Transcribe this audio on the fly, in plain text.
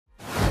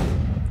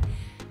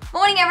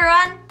Morning,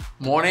 everyone.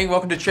 Morning,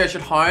 welcome to Church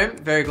at Home.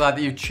 Very glad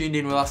that you've tuned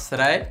in with us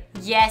today.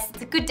 Yes,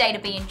 it's a good day to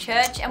be in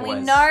church, and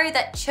Always. we know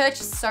that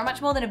church is so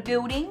much more than a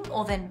building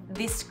or than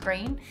this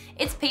screen.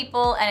 It's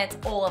people and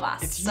it's all of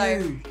us. It's so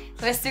you.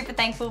 we're super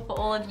thankful for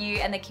all of you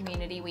and the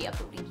community we are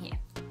building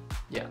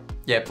here.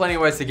 Yeah, plenty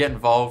of ways to get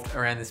involved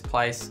around this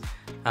place.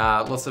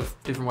 Lots of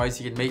different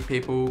ways you can meet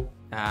people.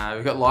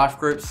 We've got life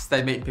groups.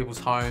 They meet in people's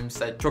homes.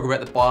 They talk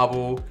about the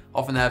Bible.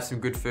 Often they have some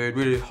good food.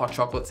 We do hot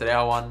chocolates at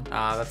our one.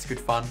 That's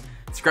good fun.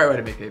 It's a great way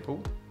to meet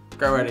people.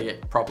 Great way to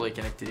get properly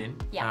connected in.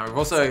 Yeah, we've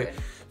also,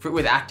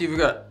 with Active, we've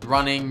got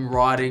running,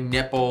 riding,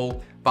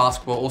 netball,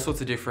 basketball, all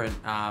sorts of different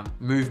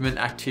movement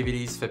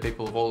activities for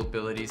people of all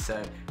abilities. So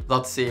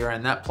love to see you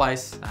around that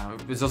place.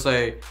 There's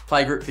also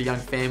playgroup for young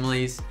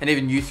families and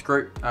even youth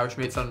group, which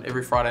meets on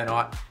every Friday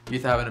night.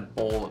 Youth are having a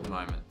ball at the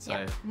moment.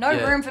 So no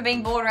room for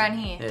being bored around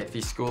here. Yeah, if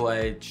you're school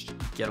aged,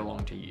 get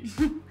along to youth.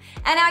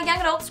 And our young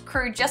adults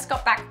crew just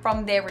got back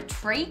from their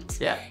retreat.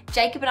 Yeah.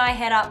 Jacob and I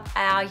head up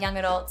our young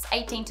adults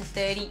 18 to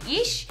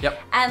 30-ish. Yep.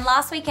 And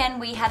last weekend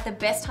we had the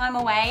best time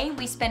away.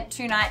 We spent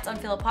 2 nights on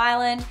Phillip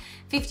Island,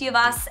 50 of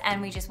us,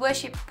 and we just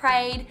worshipped,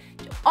 prayed,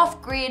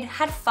 off grid,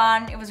 had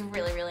fun. It was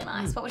really, really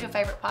nice. What was your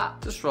favorite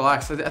part? Just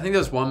relax. I think there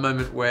was one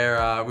moment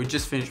where we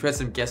just finished. We had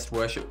some guest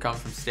worship come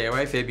from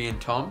Stairway, Phoebe and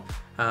Tom.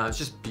 It's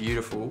just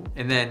beautiful.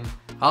 And then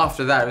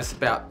after that, it was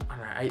about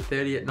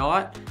 8:30 at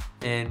night,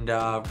 and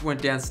went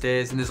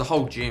downstairs. And there's a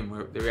whole gym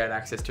that we had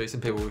access to.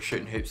 Some people were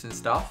shooting hoops and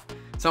stuff.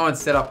 Someone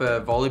set up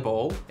a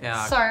volleyball.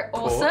 So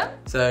awesome.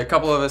 So a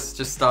couple of us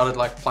just started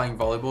like playing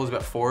volleyball. It was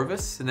about 4 of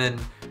us, and then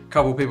a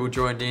couple of people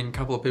joined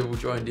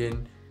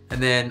in.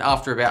 And then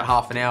after about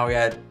half an hour, we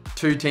had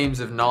 2 teams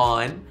of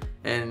 9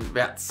 and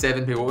about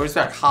 7 people. It was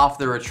about half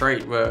the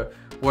retreat were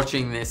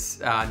watching this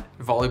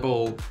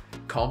volleyball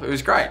comp. It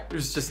was great. It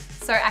was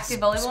just so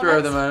active volleyball. Spur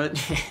of the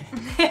moment.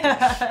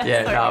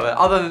 But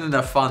other than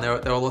the fun, there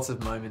were lots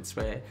of moments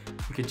where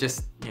we could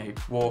just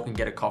walk and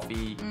get a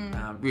coffee.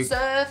 We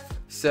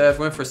surf.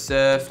 Went for a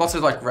surf. Lots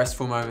of like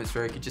restful moments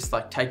where we could just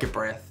like take a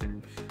breath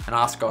and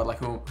ask God, like,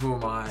 who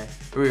am I?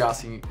 Who are we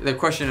asking? The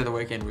question of the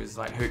weekend was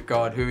like, who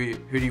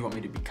do you want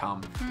me to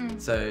become?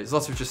 So there's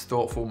lots of just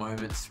thoughtful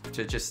moments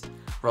to just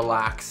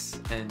relax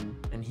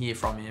and hear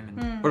from Him.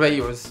 And what about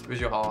you? What was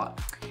your highlight?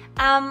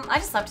 I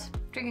just loved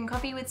drinking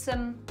coffee with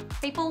some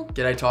people.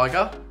 G'day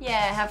Tiger.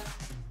 Yeah,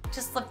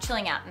 just loved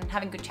chilling out and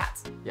having good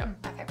chats. Yeah.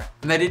 My favorite.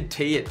 And they did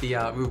tea at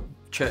the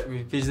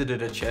we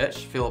visited a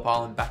church, Phillip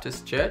Island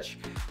Baptist Church.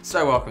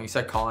 So welcoming,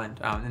 so kind.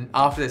 And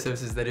after their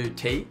services, they do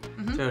tea.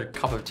 So a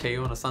cup of tea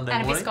on a Sunday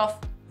morning. And a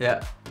Biscoff.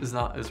 Yeah,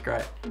 it was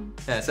great.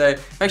 Yeah, so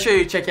make sure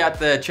you check out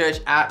the church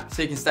app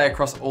so you can stay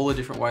across all the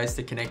different ways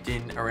to connect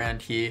in around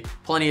here.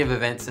 Plenty of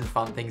events and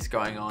fun things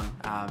going on.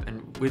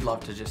 And we'd love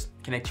to just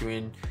connect you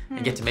in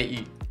and get to meet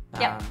you.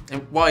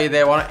 And while you're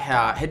there, why don't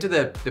head to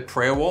the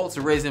prayer wall. It's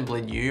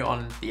reasonably new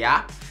on the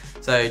app.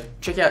 So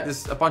check out,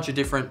 there's a bunch of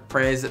different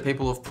prayers that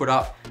people have put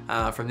up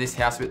from this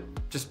house with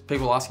just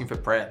people asking for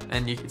prayer.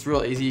 And it's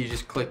real easy. You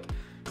just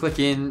click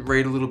in,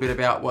 read a little bit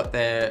about what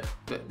they've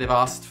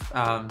asked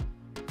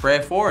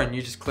prayer for, and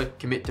you just click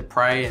commit to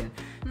pray. And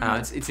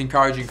it's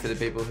encouraging for the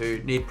people who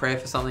need prayer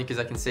for something, because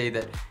I can see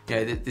that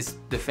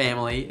the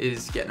family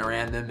is getting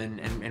around them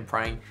and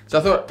praying. So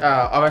I thought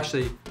I've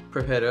actually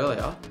prepared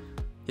earlier.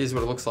 Here's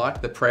what it looks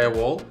like, the prayer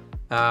wall.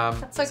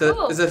 That's so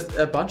cool. There's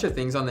a bunch of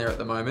things on there at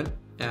the moment.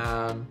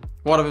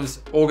 One of them is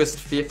August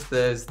 5th,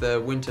 there's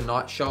the winter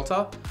night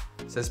shelter.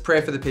 It says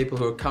prayer for the people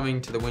who are coming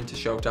to the winter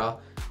shelter,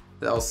 that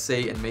they'll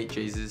see and meet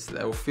Jesus, that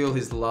they will feel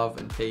His love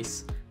and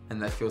peace,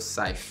 and they feel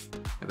safe,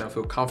 and they'll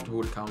feel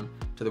comfortable to come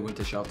to the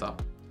winter shelter.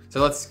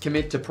 So let's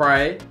commit to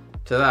pray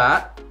to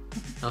that.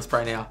 Let's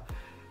pray now.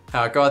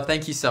 God,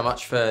 thank you so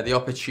much for the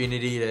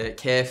opportunity to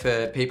care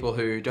for people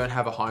who don't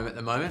have a home at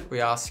the moment.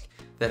 We ask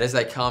that as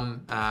they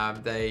come,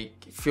 they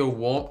feel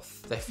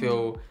warmth, they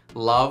feel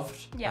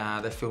loved,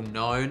 they feel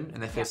known,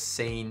 and they feel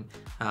seen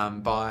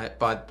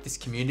by this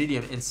community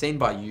and seen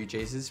by you,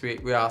 Jesus.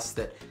 We ask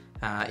that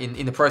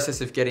in the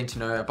process of getting to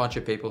know a bunch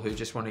of people who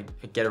just want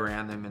to get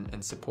around them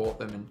and support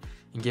them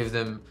and give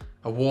them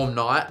a warm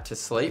night to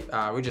sleep,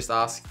 we just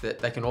ask that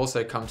they can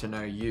also come to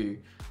know you,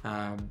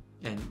 and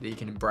that you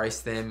can embrace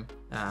them,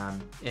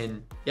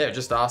 and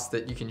just ask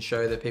that you can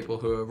show the people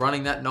who are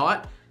running that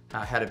night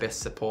how to best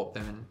support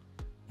them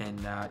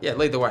and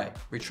lead the way.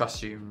 We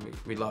trust you and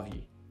we love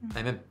you.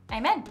 Amen.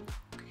 Amen.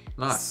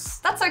 Nice.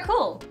 That's so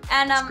cool.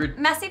 And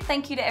massive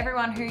thank you to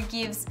everyone who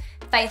gives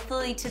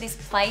faithfully to this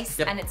place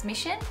and its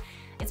mission.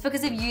 It's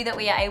because of you that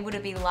we are able to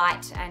be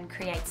light and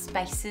create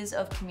spaces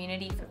of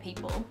community for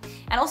people,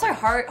 and also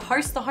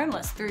host the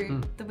homeless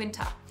through the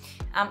winter.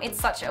 It's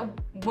such a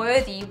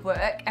worthy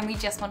work, and we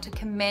just want to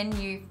commend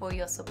you for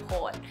your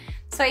support.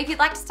 So if you'd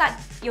like to start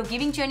your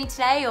giving journey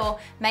today, or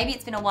maybe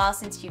it's been a while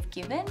since you've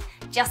given,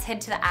 just head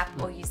to the app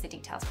or use the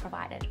details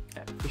provided.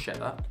 Yeah, appreciate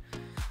that.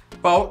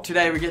 Well,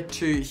 today we get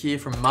to hear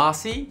from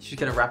Marcy. She's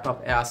going to wrap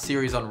up our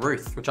series on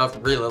Ruth, which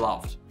I've really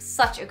loved.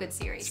 Such a good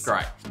series. It's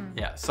great.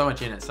 Yeah, so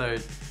much in it. So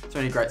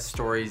many great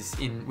stories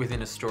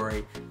within a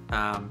story.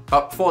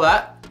 But before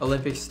that,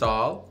 Olympic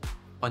style,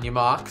 On your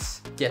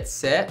marks, get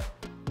set,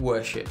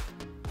 worship.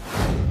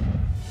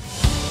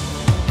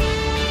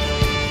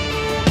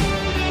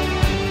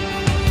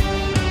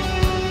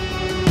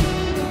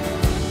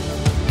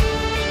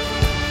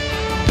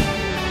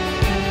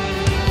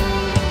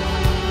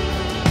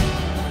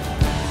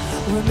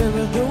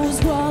 Remember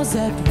those walls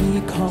that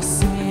we call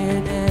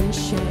sin and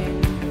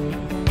shame.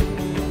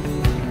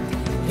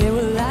 They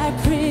were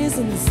like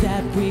prisons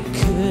that we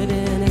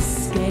couldn't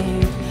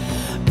escape.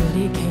 But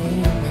he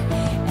came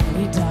and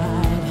he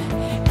died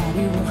and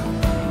he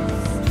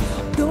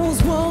rose.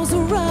 Those walls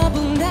are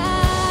rubble now.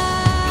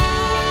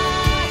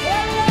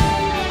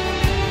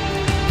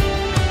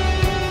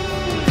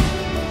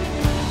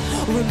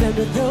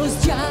 Remember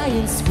those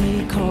giants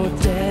we called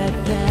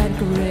death and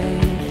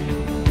grave.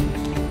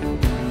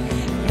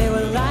 They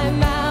were like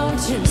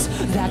mountains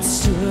that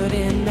stood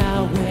in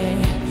our way.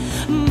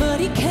 But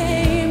he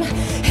came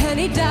and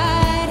he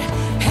died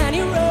and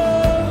he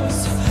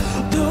rose.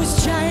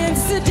 Those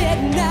giants are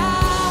dead now.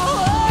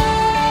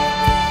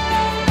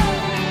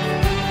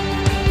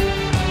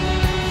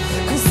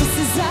 Cause this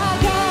is our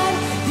God,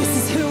 this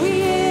is who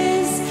he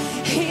is.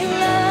 He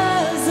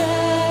loves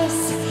us.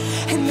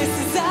 And this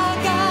is our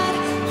God,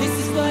 this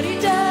is what he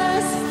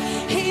does.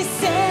 He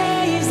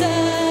saves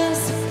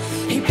us.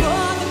 He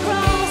bore the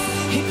cross,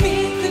 he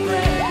beat the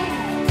grave.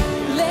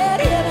 Let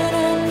heaven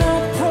and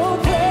earth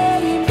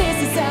proclaim, this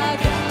is our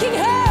God. King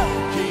Ho!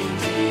 King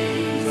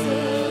Jesus.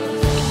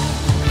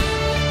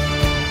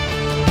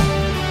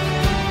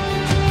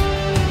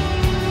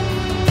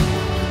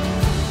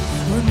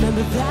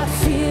 Remember that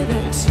fear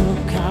that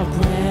took our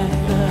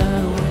breath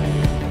away.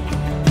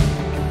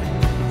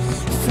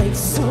 Faith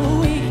so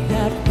weak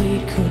that we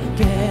could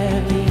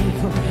barely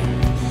pray.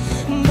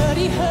 But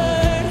he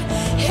heard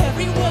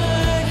every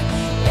word,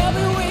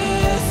 every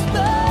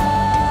whisper.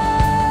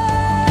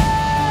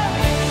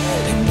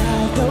 And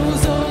now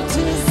those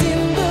altars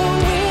in the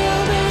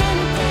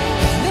wilderness,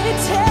 they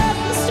tell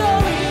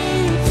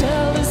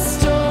the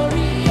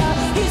story of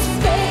his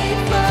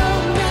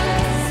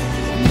faithfulness.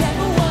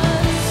 Never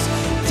once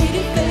did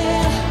he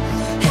fail,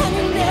 and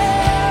he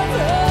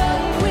never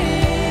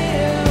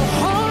will.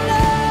 Oh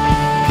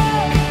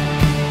Lord,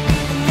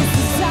 this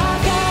is our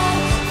God,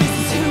 this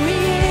is who he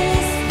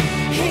is.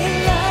 He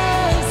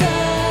loves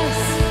us.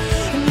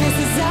 And this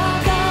is our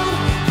God,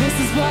 this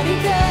is what he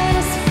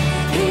does.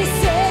 He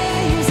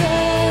saves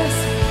us.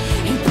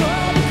 He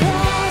bore the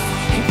cross,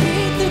 he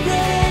beat the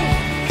grave.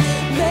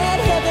 Let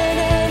heaven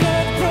and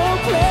earth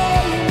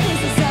proclaim,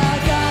 this is our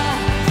God,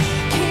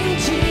 King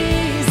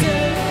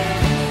Jesus.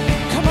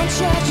 Come on,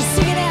 church, you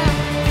sing it out.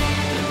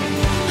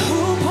 Who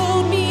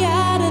pulled me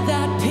out of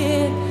that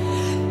pit?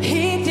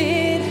 He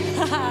did,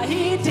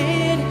 he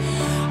did.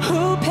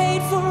 Who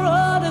paid for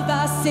all of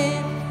our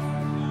sin?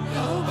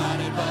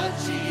 Nobody but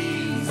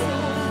Jesus.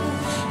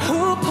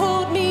 Who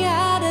pulled me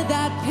out of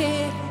that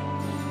pit?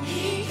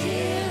 He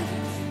did,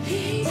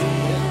 he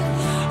did.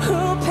 Who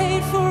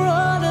paid for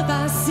all of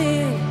our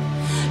sin?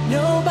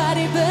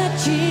 Nobody but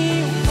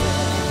Jesus.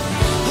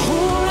 Who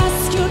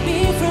rescued me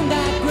from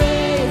that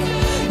grave?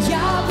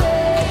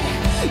 Yahweh,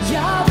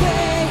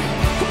 Yahweh.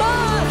 Come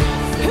on,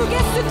 who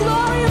gets the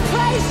glory and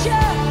praise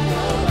you?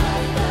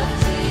 Nobody but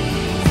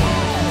Jesus.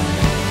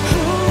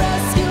 Who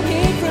rescued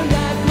me from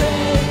that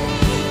grave?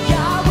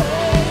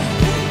 Yahweh,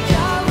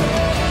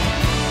 Yahweh.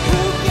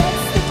 Who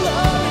gets the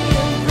glory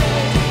and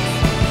praise?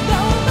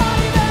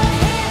 Nobody but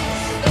him.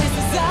 This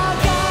is our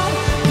God,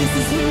 this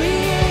is who he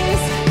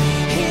is.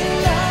 He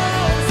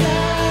loves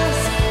us.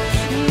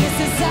 This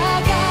is our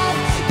God,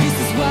 this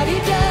is what he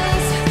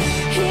does.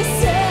 He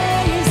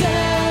saves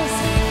us.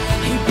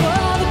 He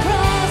bore the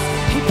cross,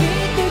 he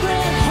beat the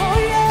grave. Oh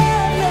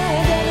yeah, let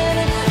heaven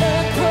and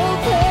earth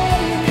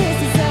proclaim, this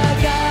is our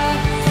God,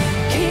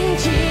 King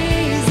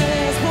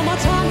Jesus. One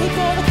more time, he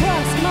bore the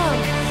cross, come on.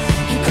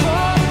 He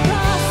bore the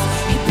cross,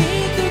 he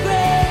beat the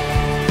grave.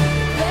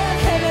 Let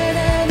heaven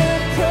and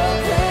earth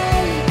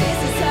proclaim, this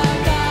is our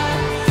God,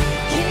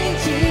 King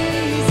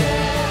Jesus.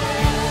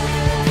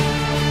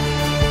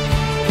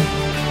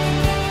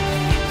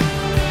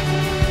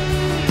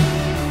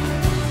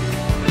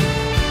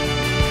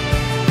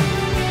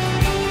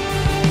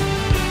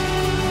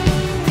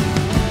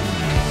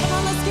 Come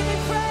on, let's give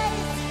him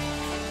praise.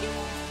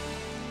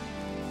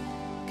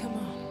 Come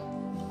on.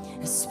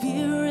 A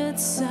spirit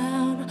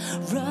sound,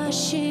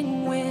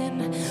 rushing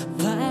wind,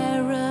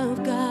 fire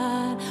of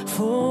God,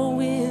 fall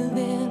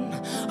within.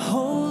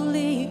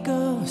 Holy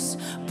Ghost,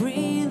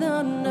 breathe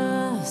on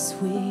us,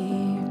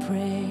 we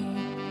pray.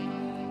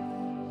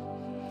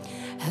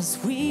 As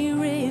we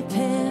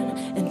repent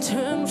and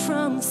turn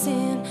from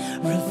sin,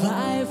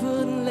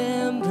 revival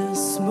embers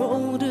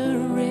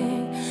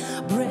smoldering,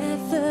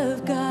 breath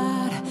of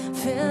God,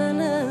 fan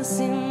us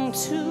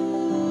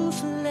into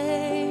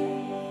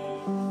flame.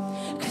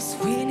 'Cause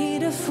we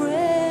need a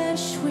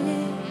fresh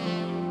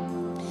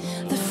wind,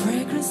 the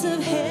fragrance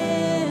of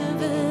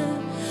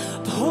heaven.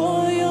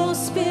 Pour your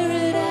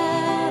spirit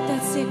out,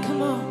 that's it,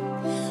 come on.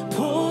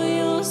 Pour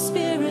your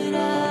spirit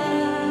out.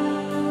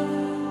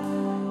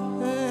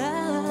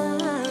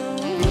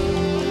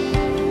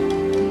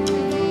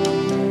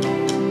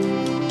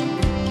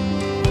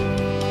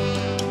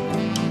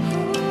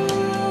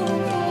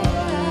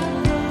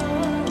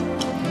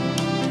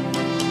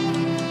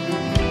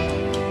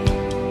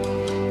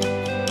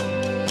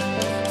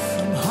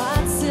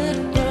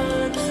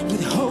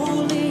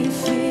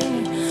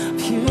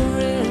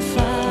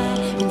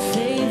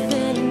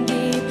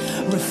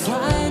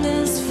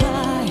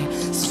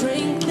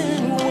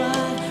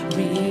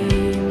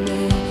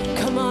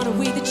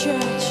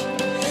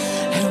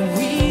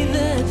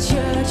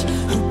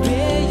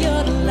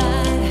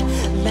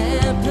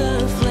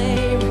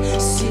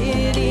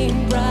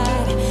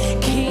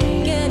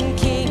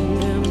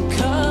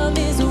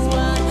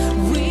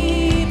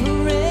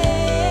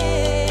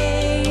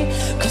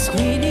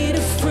 we need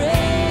a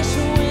fresh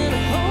wind,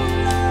 oh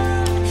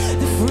Lord,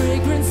 the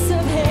fragrance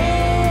of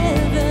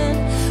heaven.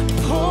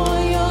 Pour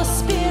your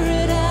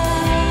spirit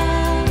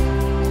out,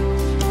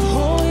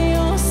 pour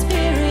your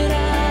spirit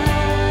out.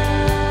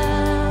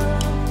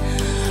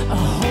 A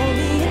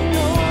holy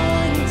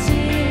anointing,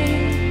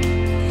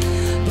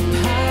 the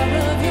power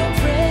of your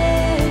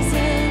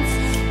presence.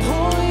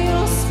 Pour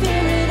your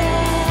spirit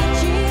out,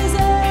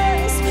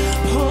 Jesus.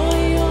 Pour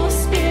your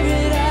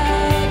spirit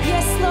out,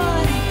 yes,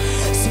 Lord.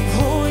 So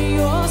pour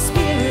your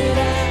spirit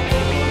out.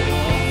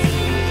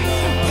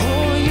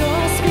 Pour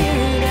your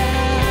spirit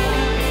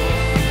out.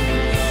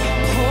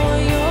 Pour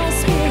your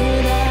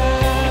spirit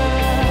out.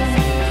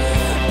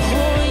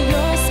 Pour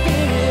your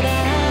spirit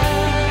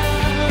out.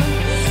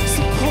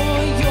 So pour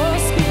your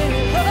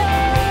spirit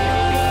out.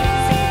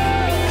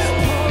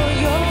 Pour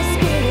your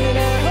spirit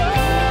out.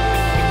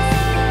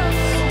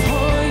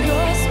 Pour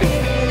your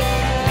spirit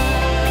out.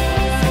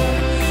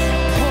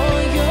 Pour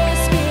your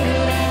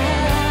spirit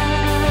out.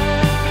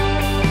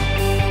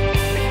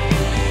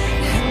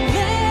 And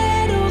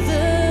let all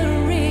the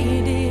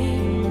reading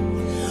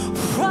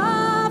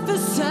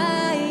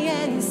prophesy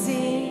and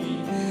sing,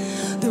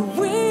 that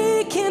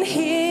we can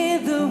hear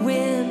the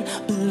wind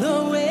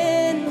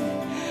blowing,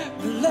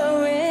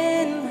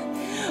 blowing,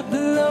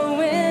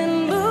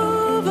 blowing.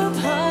 Move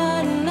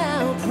upon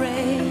our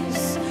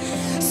praise.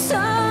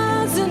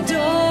 Sons and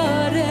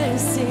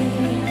daughters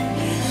sing,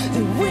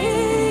 that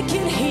we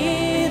can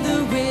hear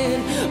the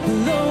wind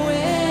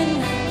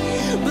blowing,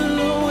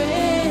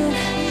 blowing,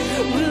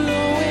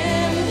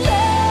 blowing.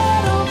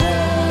 Let all the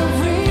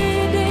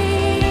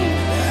reading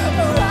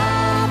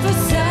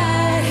prophesy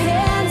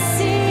and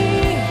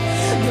sing,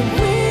 that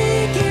we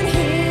can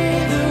hear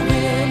the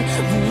wind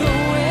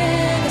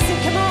blowing.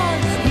 Sing, come on,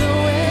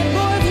 blowing.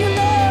 More of you,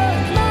 Lord,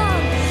 come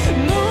on.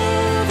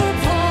 Move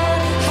upon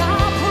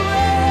our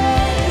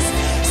praise.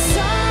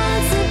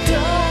 Sons and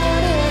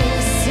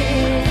daughters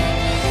sing,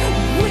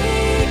 we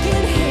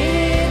can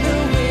hear the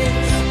wind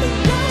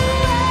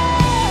blowing.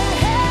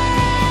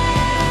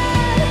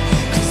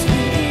 'Cause we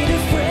need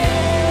a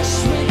fresh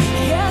wind,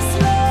 yes,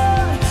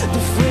 Lord,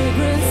 the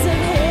fragrance of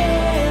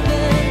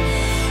heaven.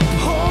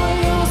 Pour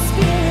your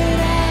spirit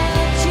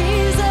out,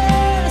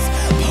 Jesus.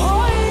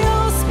 Pour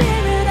your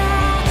spirit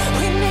out.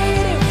 We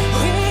need it,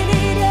 we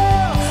need you.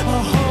 A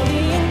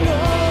holy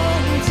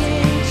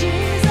anointing,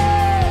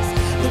 Jesus.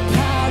 The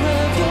power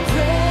of your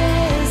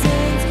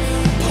presence.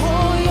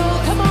 Pour your,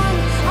 come on,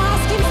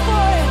 ask him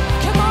for it.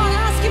 Come on,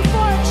 ask him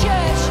for it,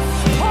 church.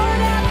 Pour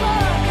it out,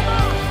 Lord, come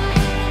on.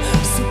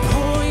 So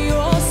pour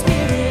your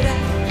spirit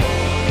out.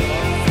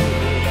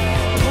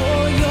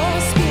 Pour your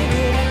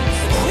spirit out.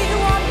 We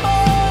want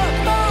more.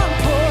 Come on,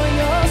 pour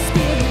your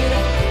spirit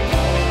out.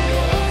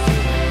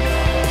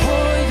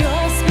 Pour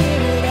your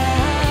spirit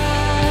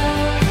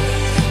out.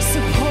 So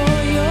pour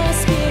your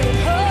spirit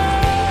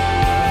out.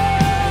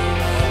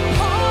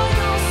 Pour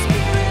your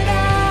spirit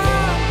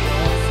out.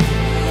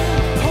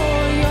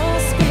 Pour your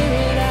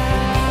spirit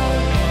out.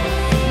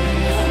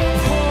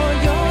 Pour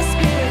your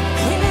spirit.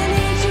 We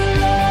need you,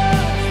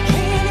 Lord.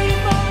 We need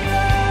more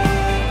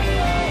love.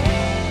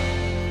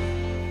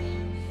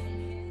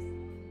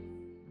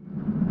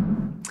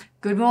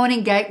 Good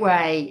morning,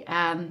 Gateway.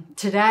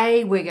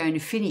 Today we're going to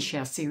finish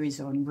our series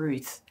on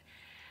Ruth.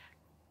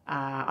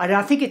 And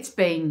I think it's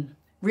been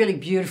really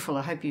beautiful.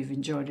 I hope you've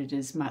enjoyed it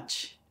as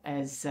much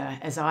as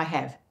I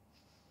have.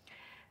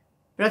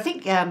 But I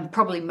think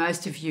probably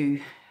most of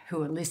you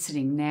who are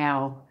listening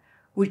now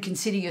would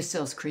consider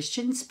yourselves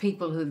Christians,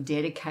 people who have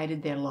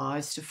dedicated their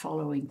lives to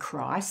following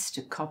Christ,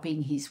 to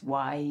copying his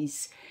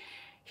ways,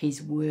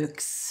 his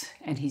works,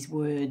 and his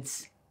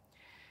words.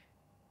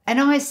 And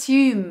I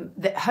assume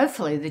that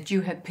hopefully that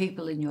you have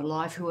people in your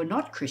life who are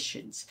not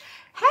Christians.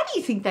 How do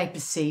you think they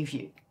perceive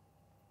you?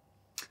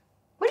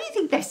 What do you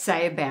think they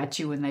say about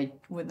you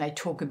when they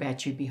talk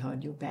about you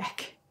behind your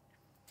back?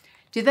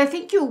 Do they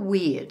think you're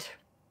weird?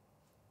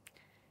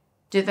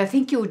 Do they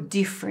think you're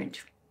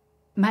different?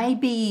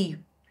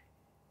 Maybe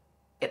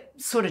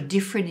sort of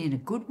different in a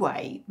good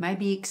way,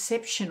 maybe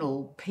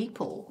exceptional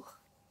people.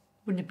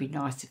 Wouldn't it be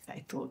nice if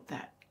they thought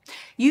that?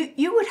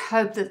 You would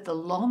hope that the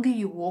longer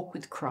you walk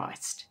with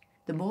Christ,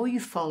 the more you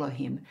follow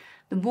him,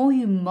 the more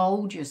you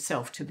mold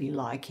yourself to be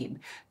like him,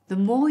 the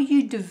more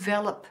you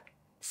develop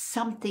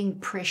something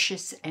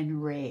precious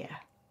and rare.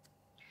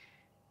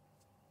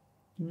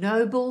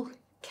 Noble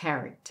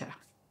character.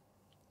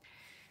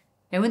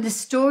 Now, in the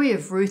story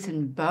of Ruth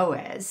and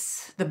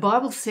Boaz, the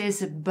Bible says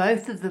that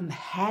both of them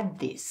had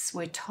this.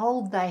 We're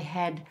told they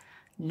had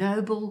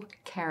noble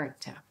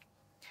character.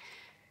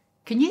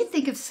 Can you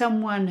think of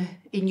someone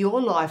in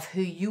your life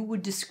who you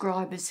would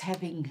describe as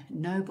having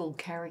noble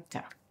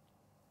character?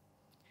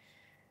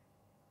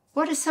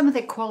 What are some of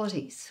their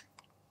qualities?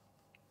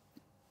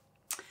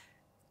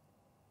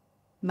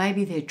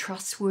 Maybe they're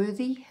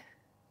trustworthy,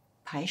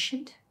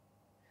 patient,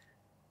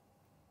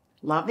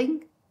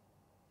 loving,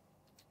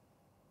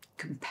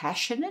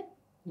 compassionate,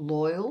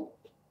 loyal,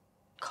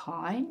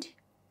 kind.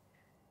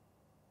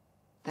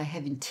 They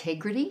have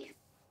integrity.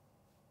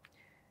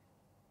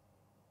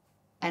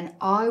 and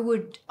I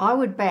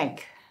would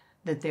bank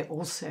that they're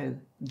also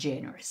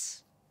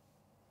generous.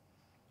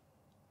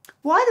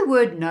 Why the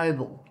word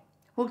noble?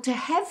 Well, to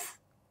have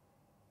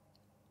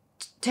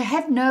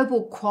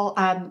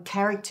noble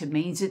character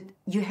means that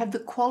you have the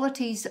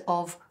qualities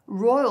of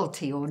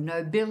royalty or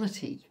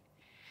nobility,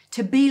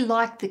 to be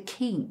like the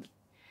king.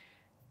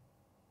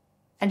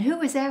 And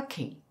who is our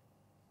king?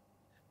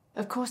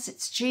 Of course,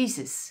 it's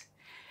Jesus.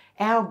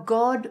 Our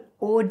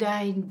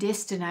God-ordained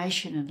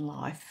destination in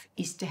life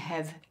is to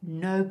have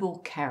noble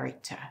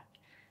character,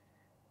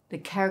 the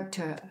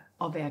character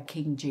of our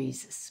King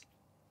Jesus.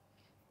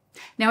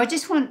 Now, I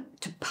just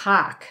want to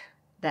park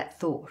that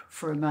thought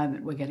for a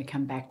moment. We're going to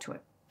come back to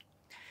it.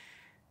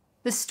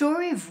 The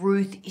story of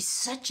Ruth is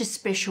such a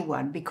special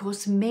one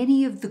because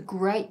many of the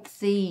great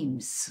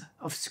themes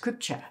of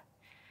Scripture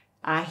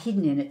are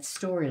hidden in its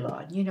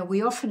storyline. You know,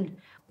 we often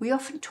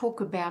talk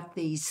about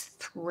these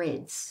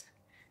threads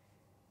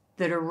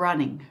that are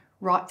running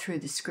right through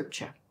the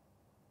Scripture.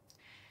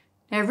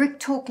 Now, Rick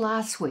talked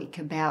last week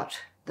about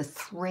the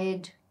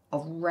thread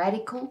of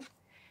radical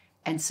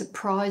and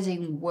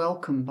surprising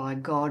welcome by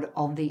God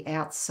of the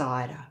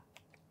outsider,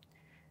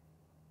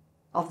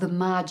 of the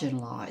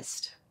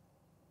marginalised.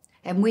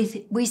 And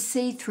we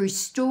see through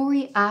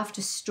story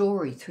after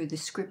story through the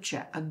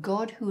Scripture a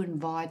God who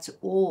invites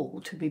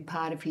all to be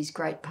part of his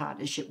great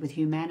partnership with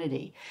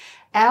humanity.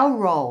 Our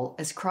role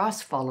as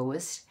Christ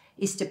followers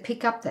is to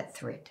pick up that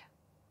thread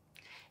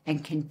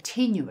and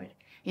continue it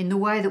in the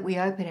way that we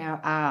open our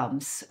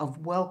arms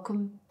of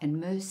welcome and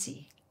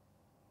mercy.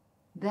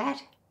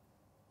 That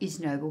is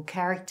noble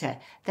character.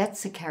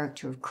 That's the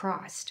character of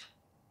Christ.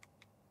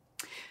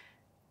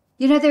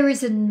 You know, there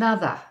is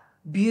another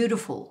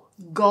beautiful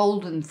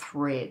golden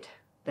thread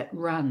that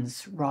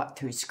runs right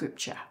through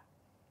Scripture,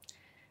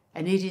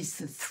 and it is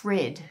the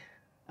thread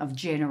of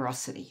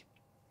generosity.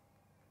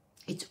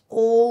 It's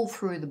all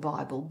through the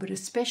Bible, but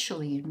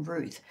especially in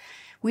Ruth.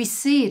 We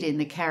see it in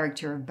the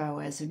character of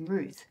Boaz and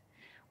Ruth.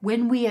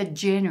 When we are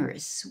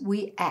generous,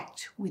 we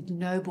act with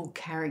noble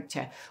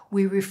character.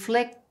 We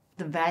reflect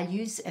the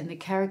values and the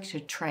character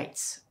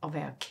traits of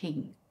our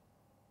King.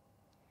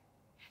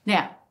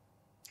 Now,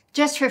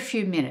 just for a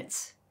few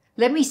minutes,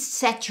 let me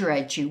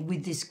saturate you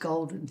with this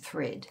golden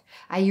thread.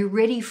 Are you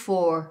ready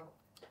for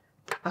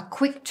a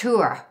quick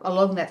tour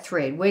along that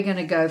thread? We're going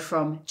to go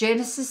from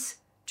Genesis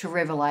to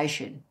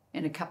Revelation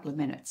in a couple of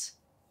minutes.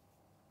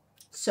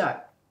 So,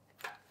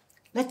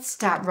 let's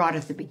start right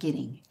at the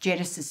beginning.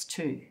 Genesis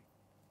 2.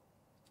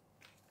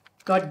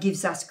 God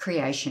gives us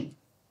creation.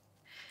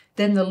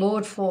 Then the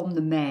Lord formed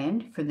the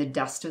man from the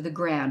dust of the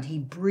ground. He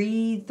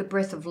breathed the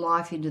breath of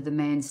life into the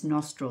man's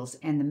nostrils,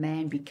 and the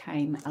man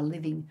became a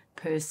living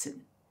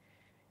person.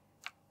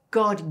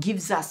 God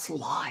gives us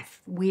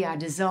life. We are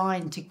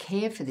designed to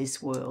care for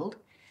this world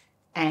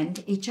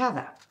and each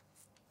other.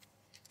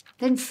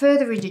 Then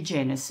further into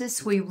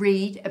Genesis, we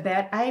read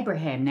about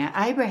Abraham. Now,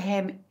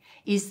 Abraham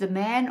is the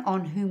man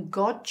on whom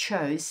God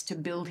chose to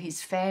build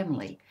his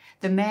family,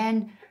 the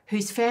man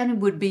whose family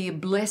would be a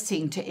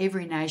blessing to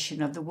every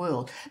nation of the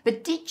world.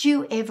 But did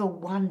you ever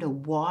wonder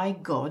why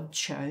God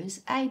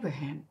chose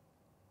Abraham?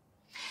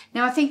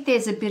 Now, I think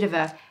there's a bit of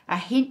a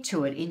hint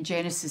to it in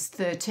Genesis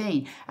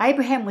 13.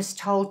 Abraham was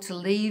told to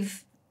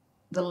leave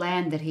the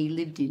land that he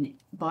lived in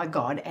by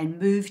God and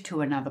move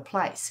to another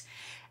place.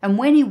 And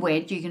when he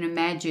went, you can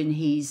imagine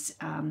he's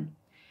going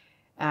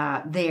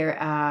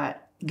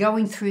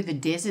through the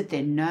desert.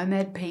 They're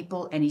nomad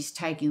people, and he's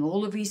taking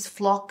all of his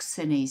flocks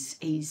and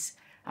his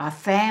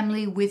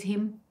family with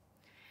him.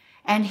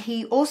 And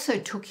he also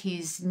took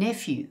his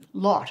nephew,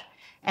 Lot.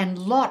 And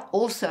Lot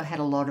also had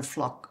a lot of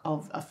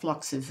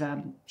flocks of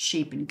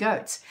sheep and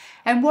goats.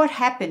 And what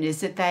happened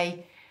is that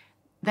they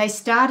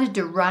started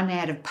to run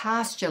out of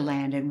pasture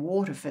land and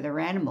water for their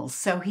animals.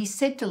 So he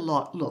said to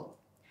Lot, look,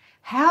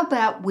 how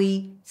about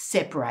we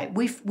separate?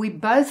 We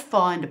both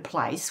find a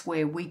place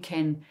where we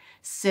can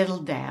settle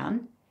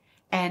down,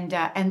 and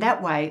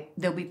that way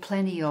there'll be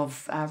plenty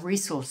of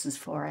resources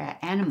for our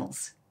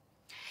animals.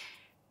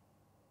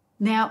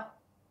 Now,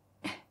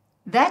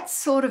 that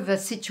sort of a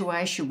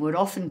situation would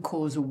often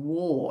cause a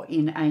war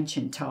in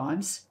ancient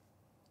times.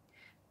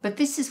 But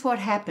this is what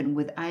happened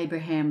with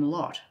Abraham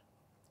Lot.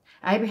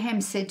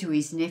 Abraham said to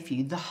his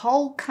nephew, the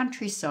whole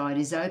countryside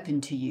is open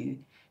to you.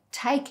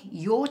 Take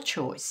your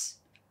choice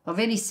of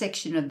any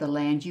section of the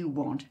land you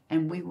want,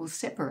 and we will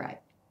separate.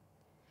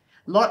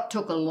 Lot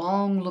took a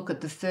long look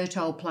at the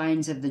fertile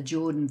plains of the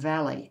Jordan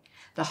Valley.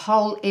 The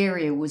whole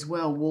area was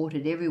well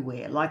watered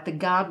everywhere, like the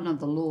garden of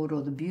the Lord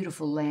or the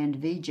beautiful land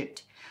of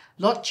Egypt.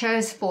 Lot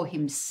chose for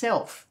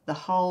himself the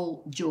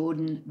whole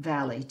Jordan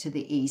Valley to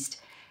the east,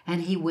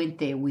 and he went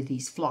there with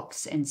his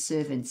flocks and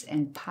servants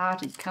and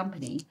parted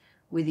company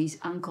with his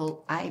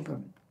uncle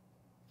Abram.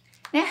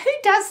 Now, who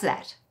does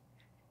that?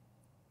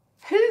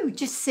 Who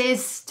just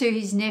says to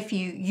his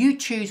nephew, you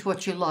choose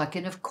what you like?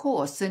 And of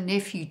course, the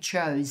nephew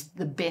chose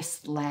the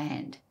best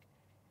land.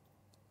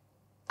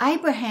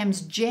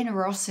 Abraham's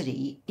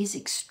generosity is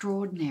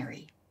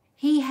extraordinary.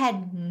 He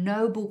had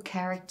noble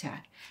character,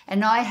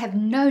 and I have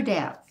no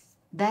doubt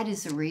That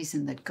is the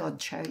reason that God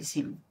chose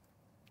him.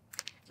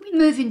 We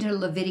move into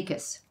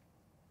Leviticus,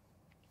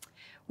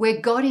 where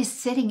God is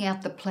setting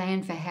out the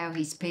plan for how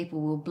his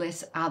people will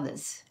bless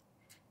others.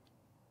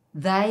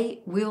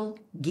 They will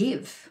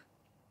give.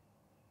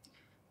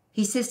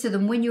 He says to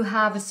them, when you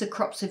harvest the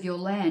crops of your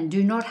land,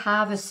 do not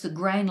harvest the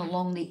grain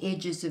along the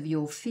edges of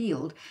your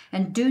field,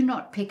 and do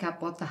not pick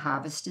up what the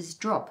harvesters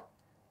drop.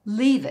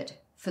 Leave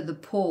it for the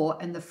poor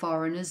and the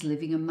foreigners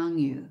living among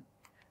you.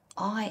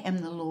 I am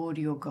the Lord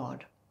your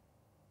God.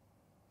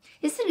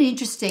 Isn't it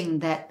interesting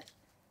that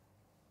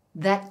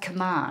that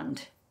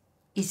command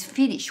is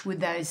finished with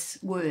those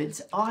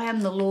words, I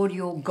am the Lord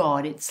your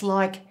God? It's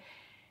like,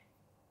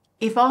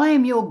 if I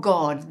am your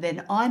God,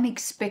 then I'm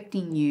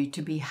expecting you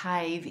to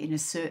behave in a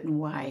certain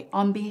way.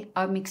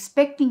 I'm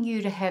expecting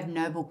you to have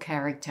noble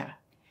character.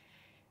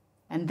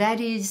 And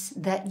that is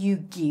that you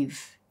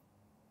give.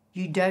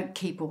 You don't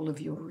keep all of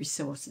your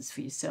resources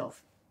for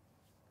yourself.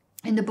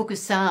 In the book of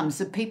Psalms,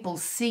 the people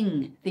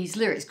sing these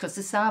lyrics, because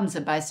the Psalms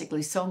are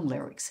basically song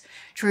lyrics,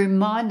 to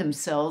remind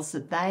themselves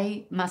that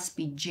they must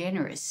be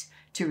generous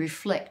to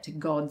reflect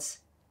God's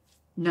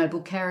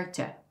noble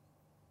character.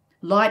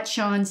 Light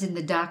shines in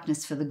the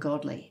darkness for the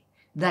godly.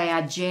 They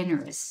are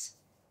generous,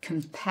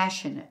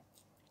 compassionate,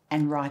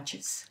 and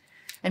righteous.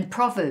 And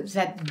Proverbs,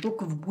 that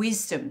book of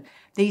wisdom,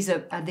 these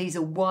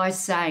are wise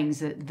sayings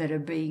that are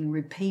being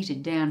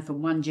repeated down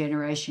from one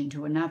generation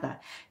to another.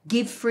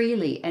 Give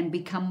freely and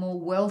become more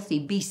wealthy.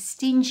 Be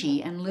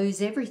stingy and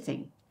lose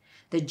everything.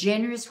 The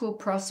generous will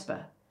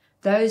prosper.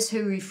 Those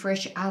who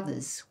refresh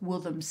others will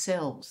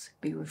themselves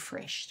be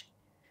refreshed.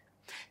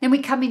 Then we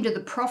come into the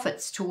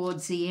prophets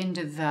towards the end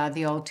of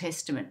the Old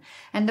Testament.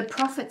 And the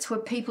prophets were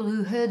people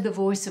who heard the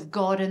voice of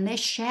God, and they're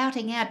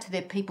shouting out to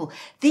their people,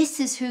 this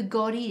is who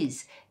God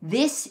is.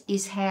 This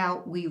is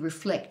how we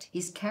reflect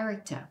his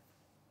character.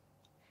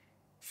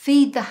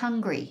 Feed the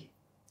hungry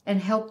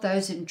and help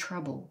those in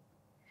trouble.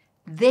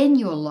 Then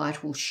your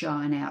light will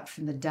shine out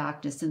from the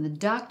darkness, and the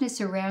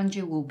darkness around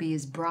you will be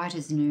as bright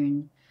as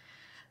noon.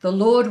 The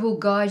Lord will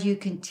guide you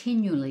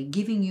continually,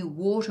 giving you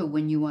water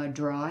when you are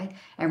dry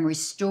and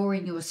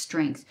restoring your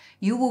strength.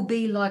 You will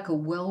be like a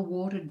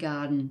well-watered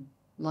garden,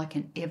 like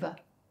an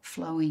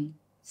ever-flowing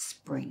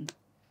spring.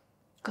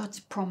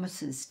 God's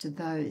promises to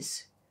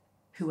those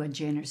who are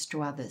generous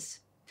to others.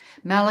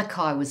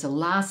 Malachi was the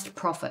last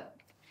prophet.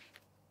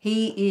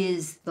 He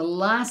is the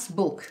last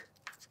book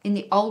in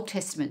the Old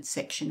Testament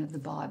section of the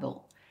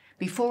Bible,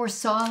 before a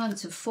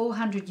silence of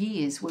 400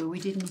 years where we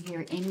didn't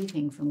hear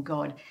anything from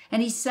God.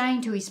 And he's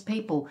saying to his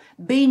people,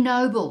 be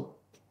noble,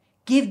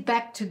 give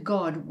back to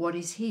God what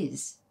is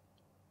his.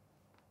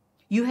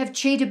 You have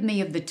cheated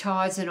me of the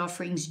tithes and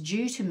offerings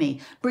due to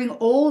me. Bring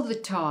all the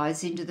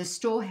tithes into the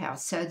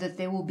storehouse so that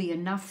there will be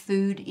enough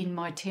food in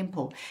my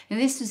temple. Now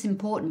this is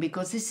important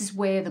because this is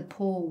where the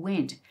poor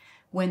went.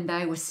 When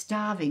they were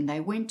starving, they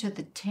went to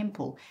the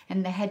temple,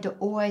 and there had to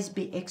always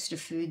be extra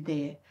food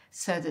there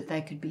so that they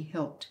could be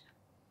helped.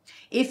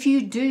 If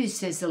you do,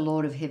 says the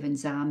Lord of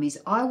heaven's armies,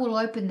 I will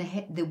open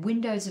the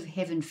windows of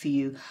heaven for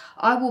you.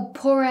 I will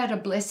pour out a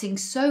blessing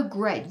so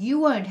great you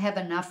won't have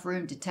enough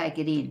room to take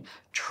it in.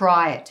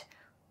 Try it.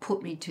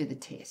 Put me to the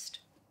test.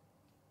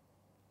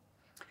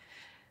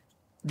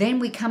 Then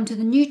we come to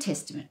the New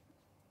Testament.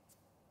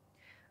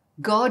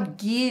 God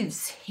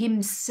gives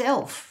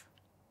himself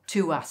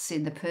to us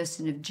in the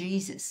person of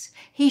Jesus.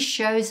 He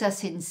shows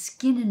us in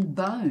skin and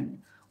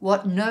bone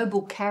what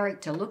noble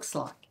character looks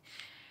like.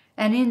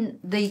 And in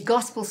the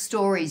gospel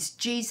stories,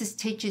 Jesus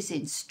teaches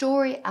in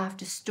story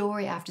after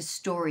story after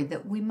story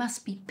that we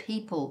must be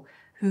people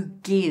who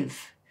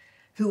give,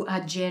 who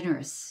are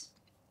generous.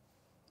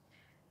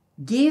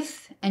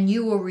 Give and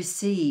you will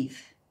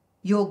receive.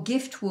 Your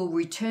gift will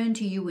return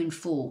to you in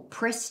full,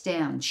 pressed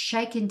down,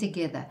 shaken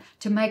together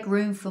to make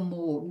room for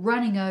more,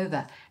 running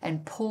over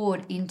and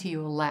poured into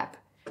your lap.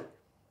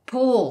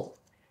 Paul,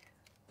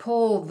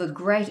 the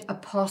great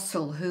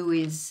apostle who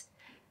is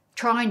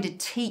trying to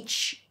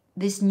teach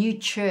this new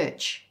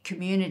church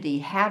community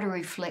how to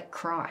reflect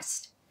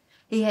Christ.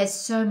 He has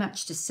so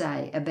much to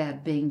say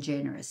about being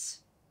generous.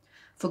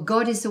 For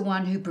God is the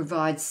one who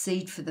provides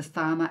seed for the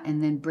farmer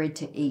and then bread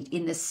to eat.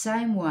 In the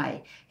same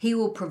way, he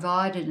will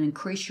provide and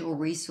increase your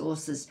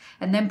resources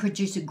and then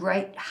produce a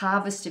great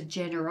harvest of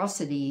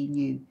generosity in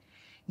you.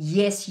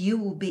 Yes, you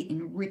will be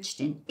enriched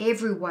in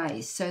every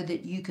way so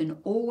that you can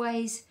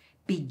always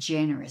be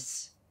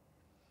generous.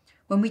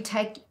 When we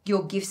take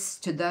your gifts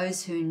to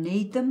those who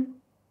need them,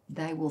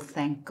 they will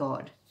thank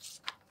God.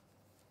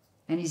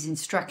 And his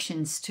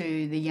instructions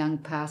to the young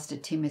pastor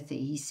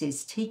Timothy, he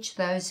says, teach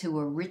those who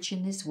are rich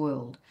in this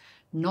world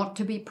not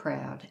to be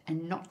proud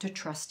and not to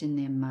trust in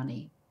their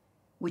money,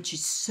 which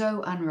is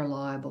so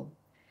unreliable.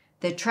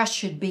 Their trust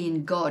should be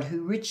in God,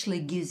 who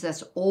richly gives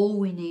us all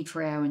we need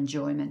for our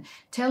enjoyment.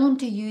 Tell them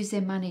to use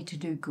their money to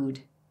do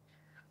good.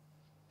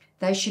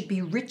 They should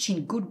be rich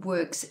in good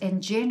works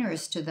and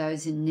generous to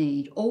those in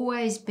need,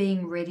 always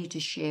being ready to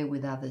share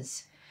with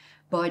others.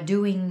 By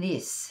doing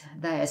this,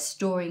 they are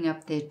storing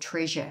up their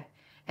treasure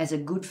as a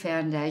good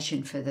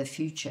foundation for the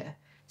future,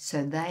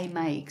 so they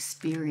may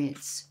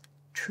experience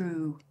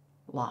true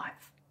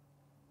life.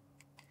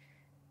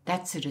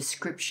 That's a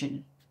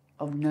description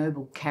of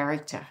noble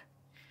character.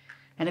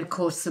 And of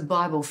course, the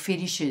Bible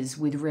finishes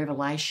with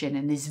Revelation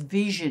and this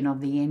vision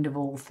of the end of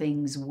all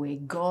things where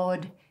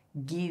God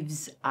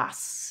gives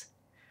us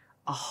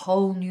a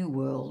whole new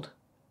world,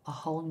 a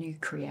whole new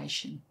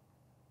creation.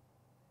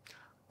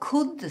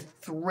 Could the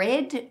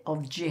thread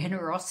of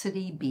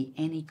generosity be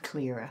any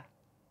clearer?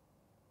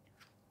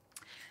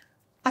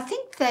 I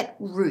think that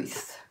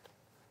Ruth,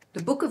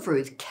 the book of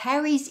Ruth,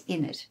 carries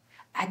in it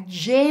a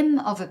gem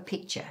of a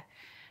picture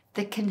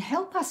that can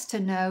help us to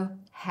know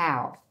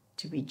how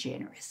to be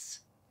generous.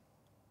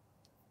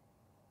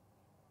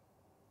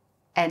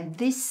 And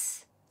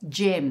this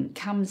gem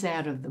comes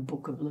out of the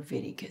book of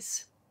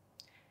Leviticus.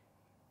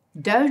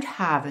 Don't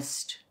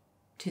harvest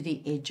to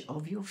the edge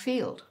of your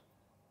field.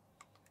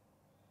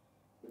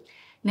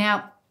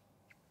 Now,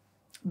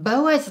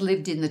 Boaz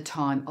lived in the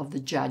time of the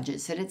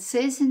judges, and it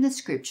says in the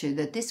scripture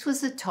that this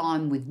was a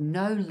time with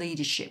no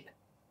leadership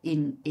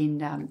in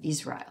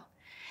Israel.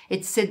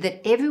 It said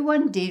that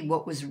everyone did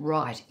what was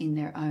right in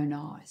their own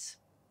eyes.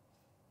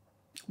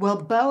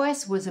 Well,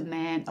 Boaz was a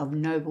man of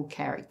noble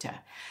character.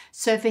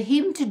 So for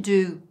him to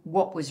do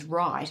what was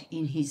right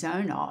in his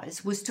own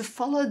eyes was to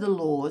follow the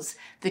laws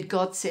that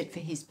God set for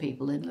his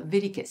people in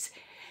Leviticus.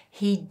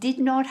 He did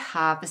not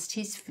harvest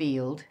his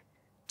field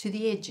to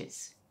the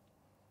edges.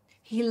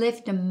 He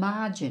left a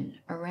margin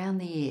around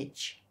the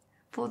edge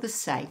for the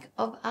sake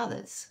of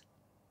others.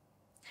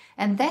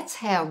 And that's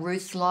how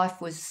Ruth's life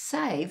was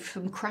saved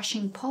from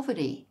crushing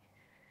poverty,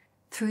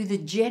 through the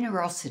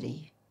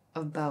generosity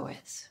of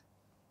Boaz.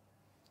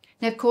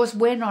 Now, of course,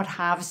 we're not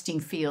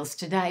harvesting fields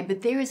today,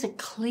 but there is a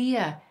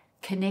clear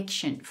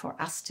connection for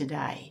us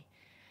today.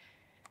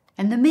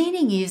 And the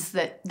meaning is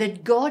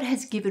that God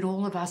has given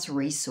all of us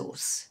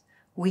resource.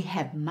 We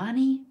have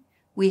money,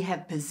 we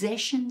have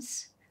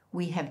possessions,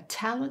 we have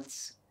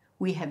talents,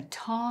 we have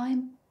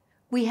time,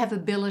 we have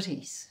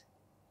abilities.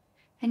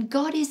 And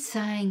God is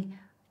saying,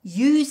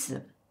 use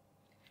them,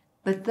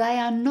 but they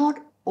are not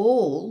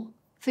all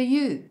for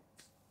you.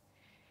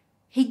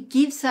 He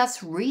gives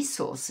us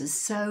resources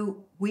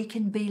so we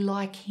can be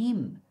like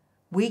him.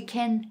 We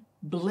can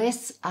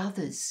bless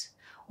others.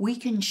 We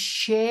can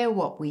share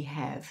what we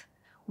have.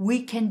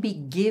 We can be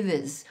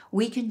givers.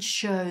 We can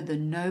show the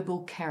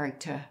noble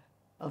character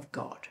of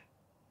God.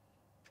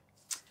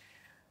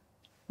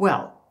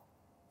 Well,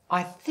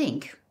 I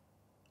think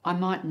I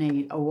might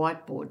need a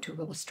whiteboard to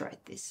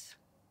illustrate this.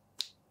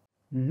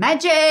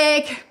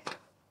 Magic!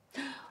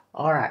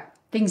 All right,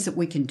 things that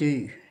we can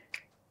do.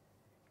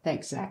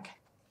 Thanks, Zach.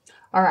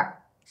 All right,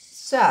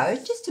 so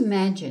just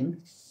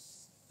imagine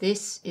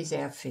this is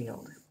our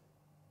field.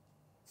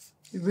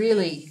 It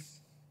really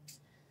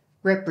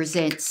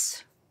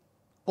represents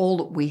all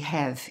that we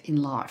have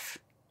in life.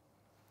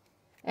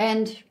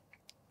 And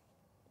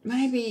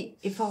maybe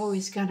if I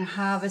was going to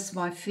harvest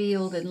my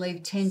field and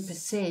leave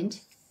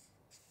 10%,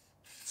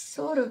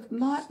 sort of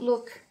might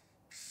look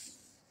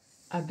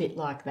a bit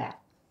like that.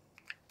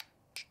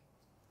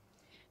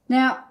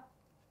 Now,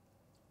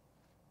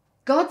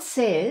 God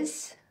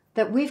says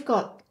that we've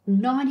got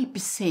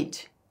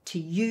 90% to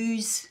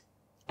use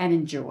and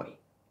enjoy.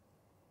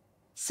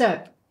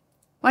 So,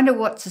 wonder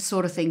what's the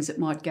sort of things that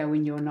might go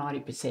in your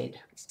 90%.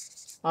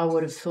 I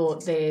would have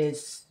thought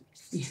there's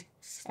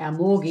our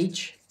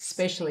mortgage,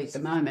 especially at the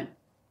moment,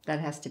 that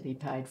has to be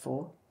paid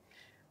for.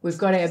 We've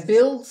got our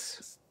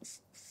bills.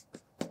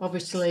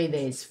 Obviously,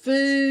 there's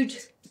food,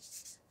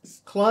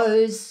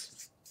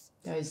 clothes,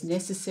 those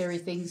necessary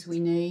things we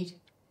need.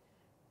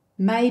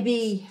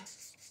 Maybe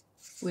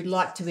we'd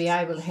like to be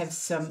able to have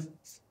some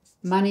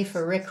money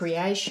for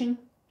recreation,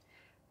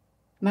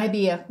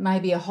 maybe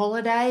a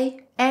holiday,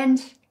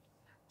 and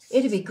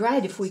it'd be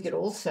great if we could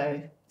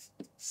also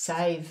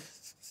save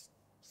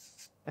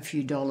a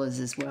few dollars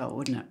as well,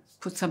 wouldn't it?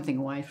 Put something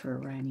away for a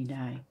rainy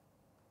day.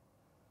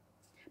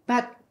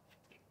 But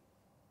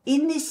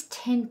in this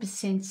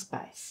 10%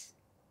 space,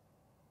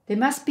 there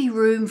must be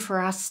room for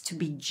us to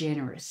be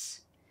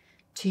generous,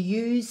 to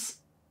use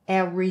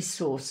our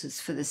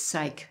resources for the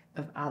sake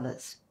of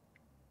others.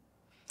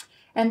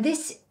 And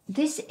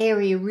this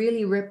area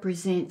really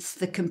represents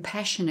the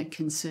compassionate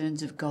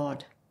concerns of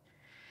God.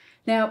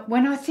 Now,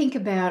 when I think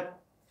about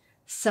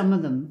some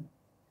of them,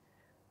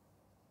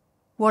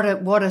 what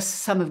are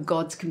some of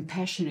God's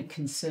compassionate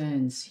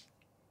concerns?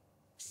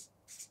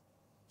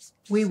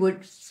 We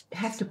would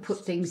have to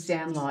put things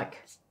down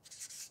like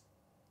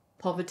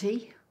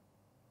poverty.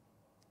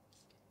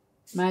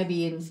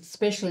 Maybe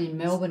especially in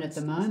Melbourne at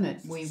the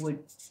moment,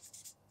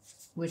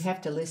 we'd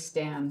have to list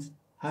down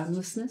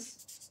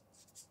homelessness.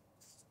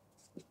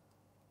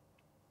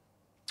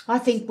 I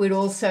think we'd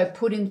also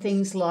put in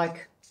things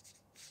like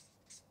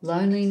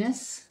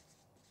loneliness.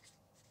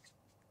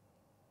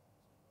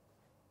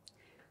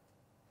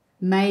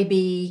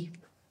 Maybe,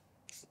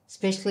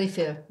 especially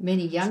for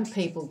many young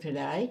people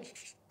today,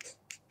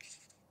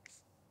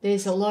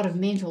 there's a lot of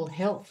mental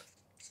health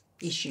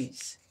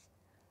issues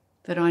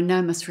that I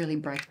know must really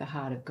break the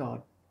heart of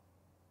God.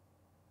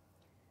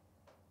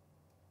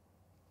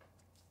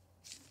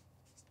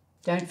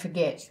 Don't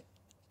forget,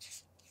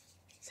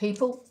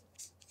 people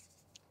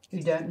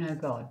who don't know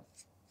God,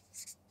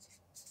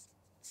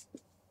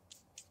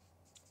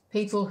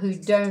 people who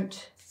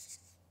don't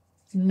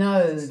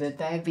know that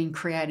they have been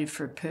created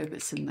for a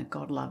purpose and that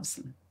God loves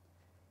them.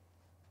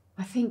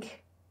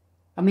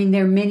 I mean,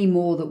 there are many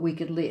more that we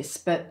could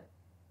list, but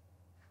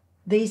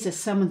these are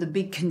some of the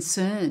big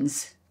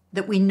concerns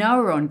that we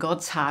know are on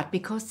God's heart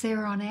because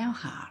they're on our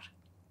heart.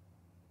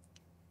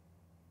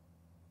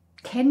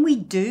 Can we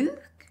do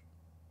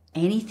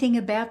anything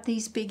about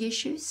these big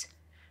issues?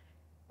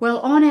 Well,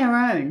 on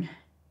our own,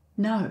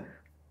 no.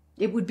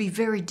 It would be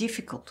very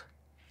difficult.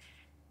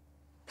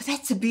 But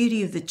that's the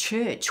beauty of the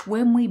church.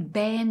 When we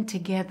band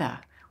together,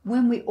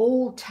 when we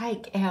all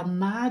take our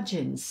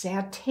margins,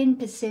 our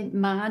 10%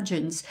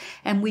 margins,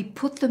 and we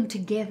put them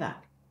together,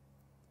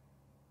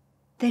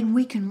 then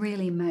we can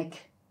really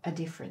make a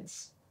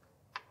difference.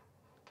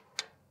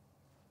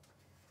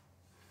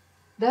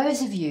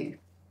 Those of you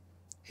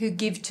who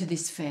give to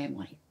this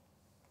family,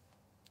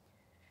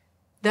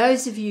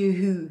 those of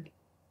you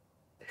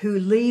who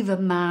leave a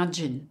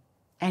margin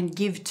and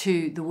give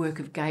to the work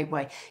of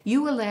Gateway,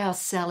 you allow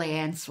Sally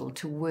Ansell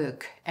to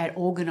work at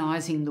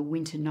organising the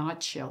Winter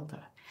Night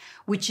Shelter,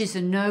 which is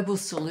a noble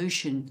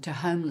solution to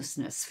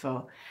homelessness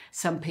for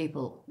some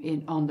people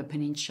on the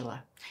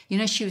peninsula. You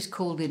know, she was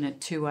called in at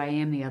 2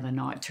 a.m. the other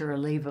night to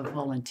relieve a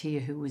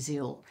volunteer who was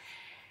ill.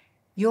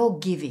 Your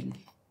giving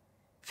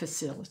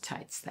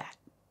facilitates that.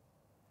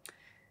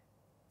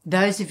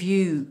 Those of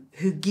you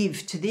who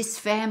give to this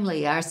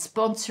family are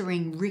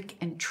sponsoring Rick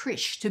and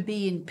Trish to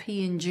be in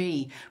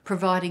PNG,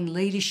 providing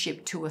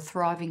leadership to a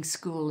thriving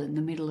school in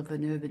the middle of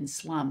an urban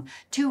slum.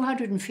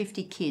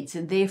 250 kids,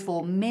 and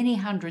therefore many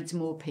hundreds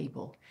more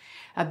people,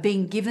 are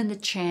being given the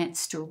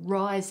chance to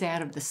rise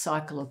out of the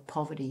cycle of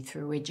poverty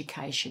through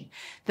education.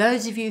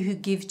 Those of you who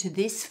give to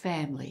this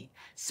family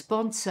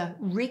sponsor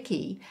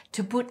Ricky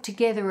to put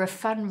together a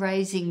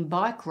fundraising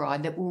bike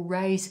ride that will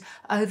raise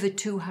over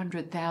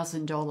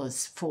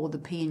 $200,000 for the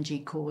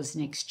PNG cause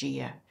next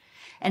year.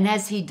 And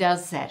as he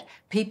does that,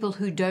 people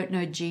who don't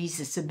know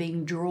Jesus are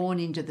being drawn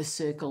into the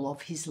circle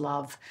of his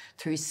love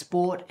through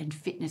sport and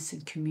fitness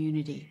and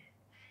community.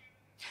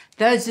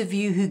 Those of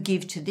you who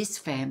give to this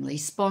family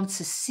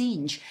sponsor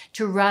Singe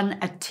to run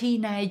a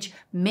teenage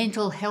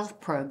mental health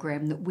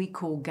program that we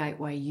call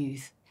Gateway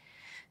Youth.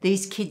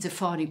 These kids are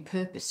finding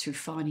purpose through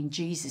finding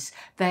Jesus.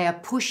 They are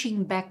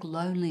pushing back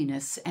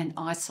loneliness and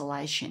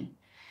isolation.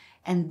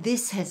 And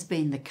this has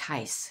been the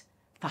case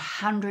for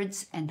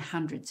hundreds and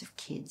hundreds of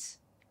kids.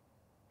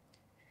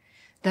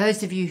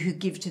 Those of you who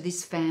give to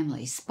this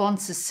family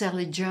sponsor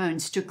Sally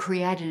Jones to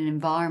create an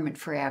environment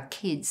for our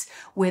kids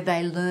where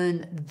they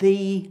learn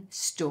the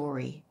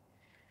story.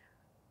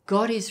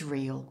 God is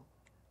real.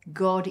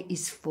 God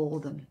is for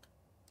them.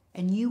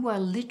 And you are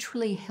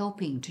literally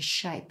helping to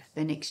shape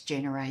the next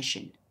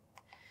generation.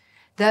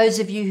 Those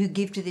of you who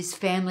give to this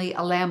family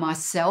allow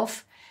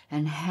myself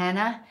and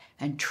Hannah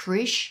and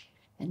Trish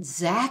and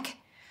Zach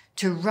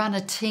to run a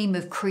team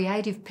of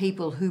creative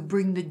people who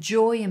bring the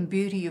joy and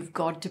beauty of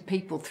God to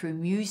people through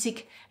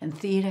music and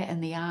theatre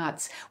and the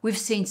arts. We've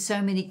seen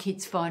so many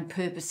kids find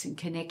purpose and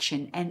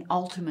connection and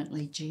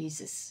ultimately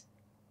Jesus.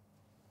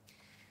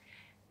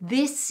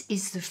 This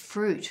is the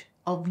fruit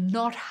of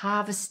not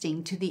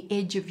harvesting to the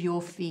edge of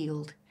your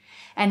field.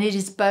 And it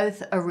is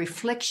both a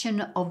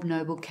reflection of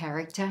noble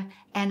character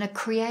and a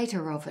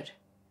creator of it.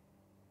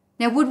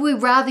 Now, would we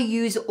rather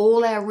use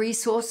all our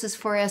resources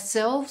for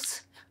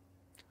ourselves?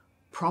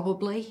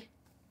 Probably.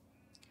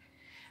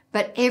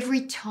 But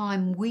every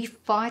time we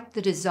fight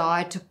the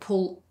desire to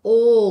pull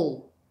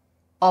all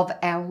of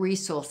our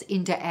resource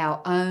into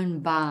our own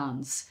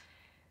barns,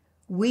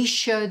 we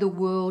show the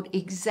world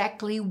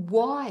exactly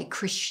why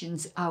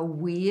Christians are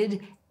weird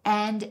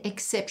and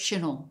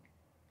exceptional.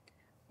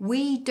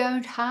 We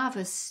don't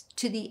harvest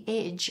to the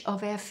edge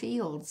of our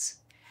fields.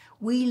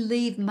 We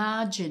leave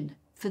margin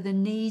for the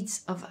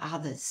needs of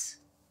others.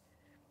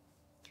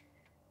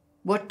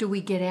 What do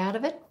we get out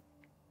of it?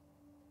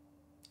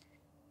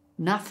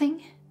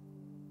 Nothing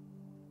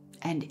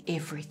and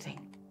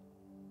everything.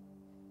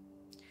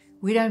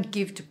 We don't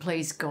give to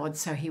please God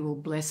so he will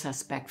bless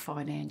us back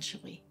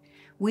financially.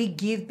 We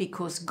give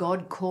because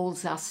God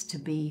calls us to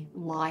be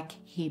like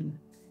him.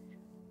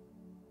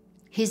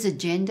 His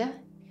agenda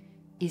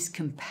is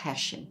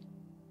compassion.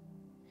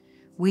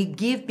 We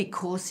give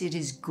because it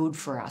is good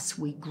for us.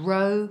 We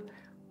grow,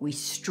 we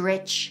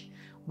stretch,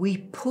 we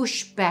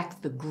push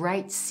back the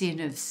great sin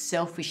of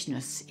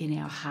selfishness in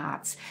our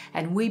hearts,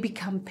 and we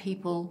become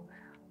people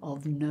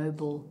of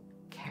noble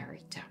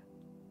character.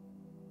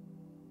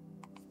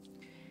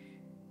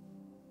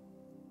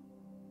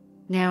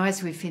 Now,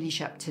 as we finish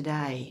up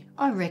today,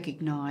 I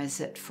recognise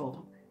that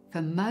for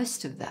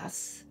most of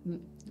us,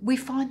 we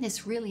find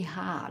this really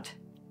hard.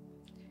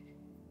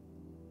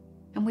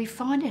 And we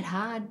find it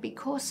hard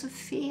because of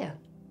fear.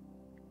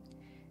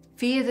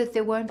 Fear that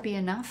there won't be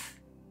enough.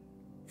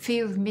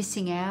 Fear of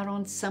missing out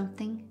on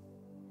something.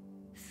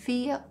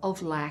 Fear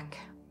of lack.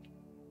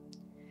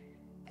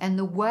 And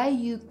the way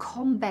you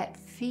combat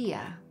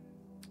fear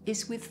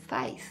is with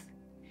faith.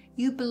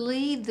 You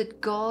believe that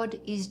God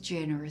is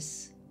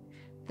generous,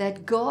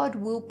 that God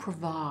will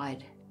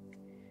provide.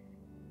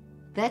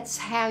 That's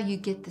how you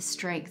get the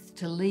strength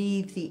to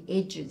leave the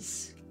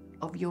edges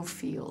of your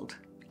field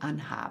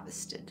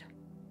unharvested.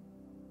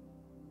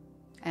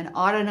 And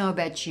I don't know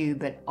about you,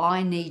 but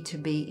I need to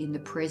be in the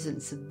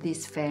presence of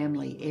this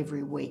family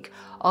every week.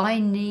 I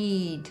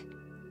need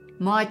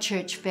my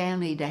church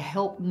family to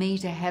help me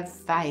to have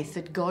faith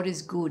that God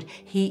is good,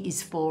 He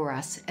is for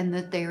us, and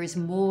that there is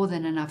more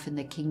than enough in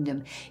the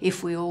kingdom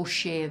if we all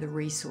share the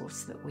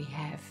resource that we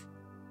have.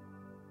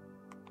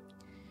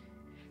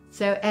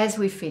 So as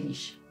we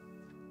finish,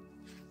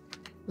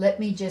 let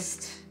me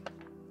just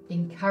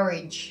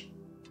encourage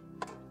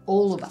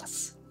all of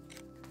us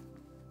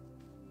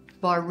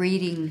by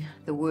reading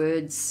the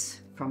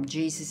words from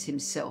Jesus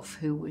himself,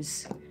 who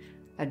was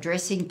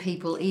addressing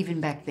people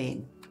even back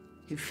then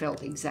who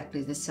felt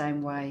exactly the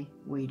same way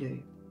we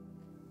do.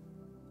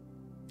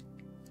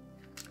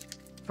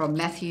 From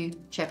Matthew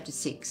chapter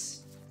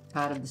 6,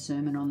 part of the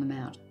Sermon on the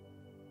Mount.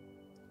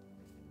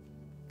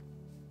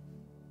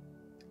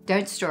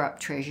 Don't store up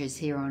treasures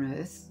here on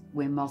earth,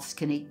 where moths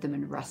can eat them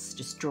and rust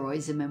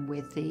destroys them, and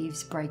where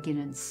thieves break in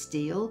and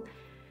steal.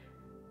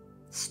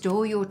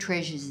 Store your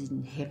treasures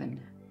in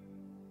heaven,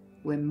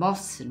 where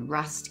moths and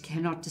rust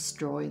cannot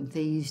destroy and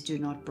thieves do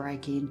not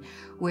break in.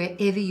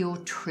 Wherever your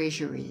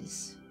treasure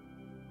is,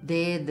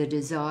 there the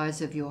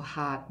desires of your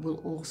heart will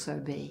also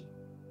be.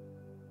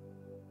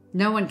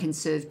 No one can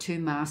serve two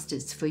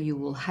masters, for you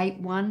will hate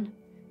one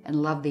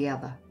and love the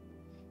other.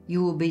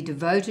 You will be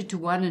devoted to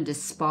one and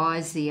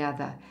despise the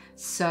other.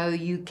 So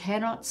you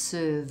cannot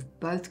serve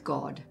both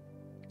God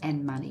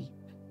and money.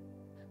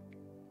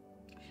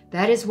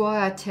 That is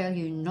why I tell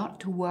you not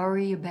to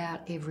worry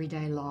about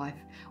everyday life,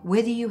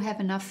 whether you have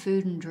enough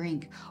food and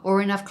drink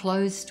or enough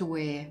clothes to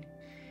wear.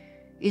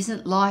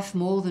 Isn't life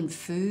more than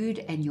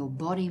food and your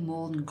body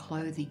more than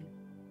clothing?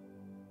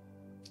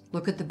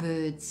 Look at the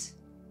birds.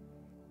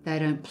 They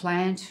don't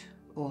plant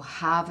or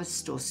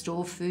harvest or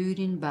store food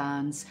in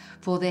barns,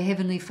 for their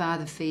heavenly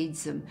Father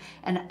feeds them.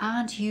 And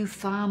aren't you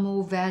far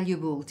more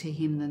valuable to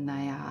Him than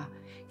they are?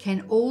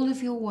 Can all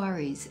of your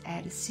worries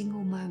add a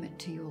single moment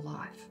to your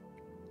life?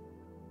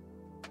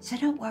 So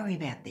don't worry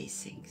about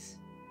these things,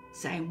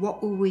 saying,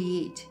 what will we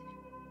eat?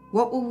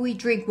 What will we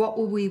drink? What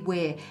will we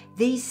wear?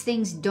 These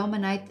things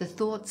dominate the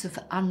thoughts of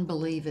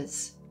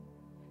unbelievers.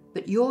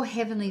 But your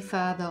heavenly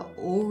Father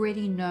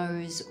already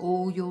knows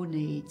all your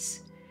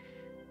needs.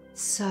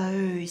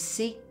 So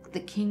seek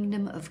the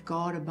kingdom of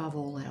God above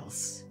all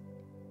else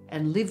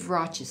and live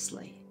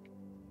righteously.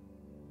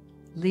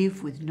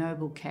 Live with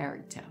noble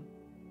character.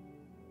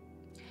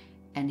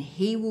 And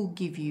He will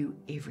give you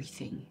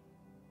everything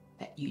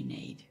that you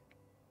need.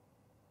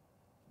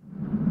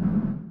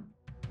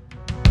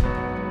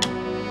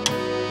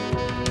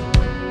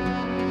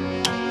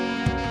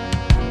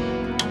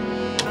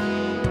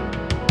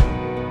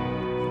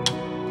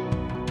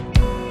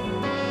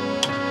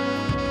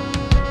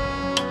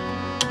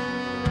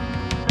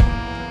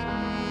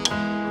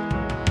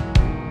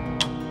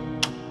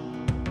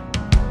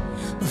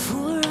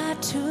 Before I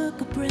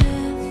took a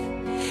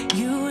breath,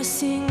 you were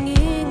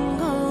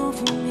singing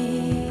over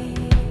me.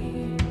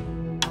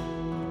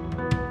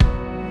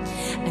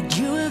 And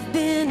you have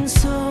been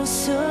so,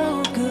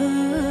 so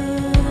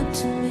good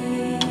to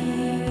me.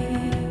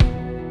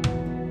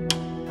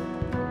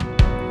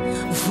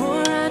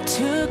 Before I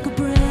took a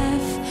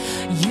breath,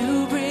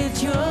 you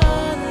breathed your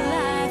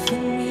life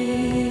in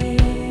me.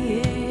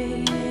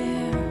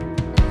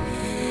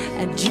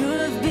 And you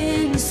have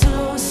been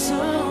so,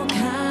 so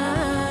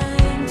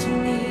kind to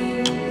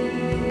me.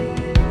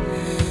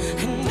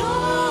 And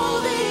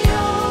all the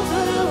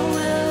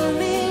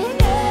overwhelming,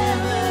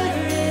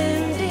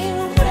 never-ending,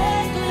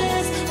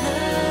 reckless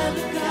love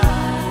of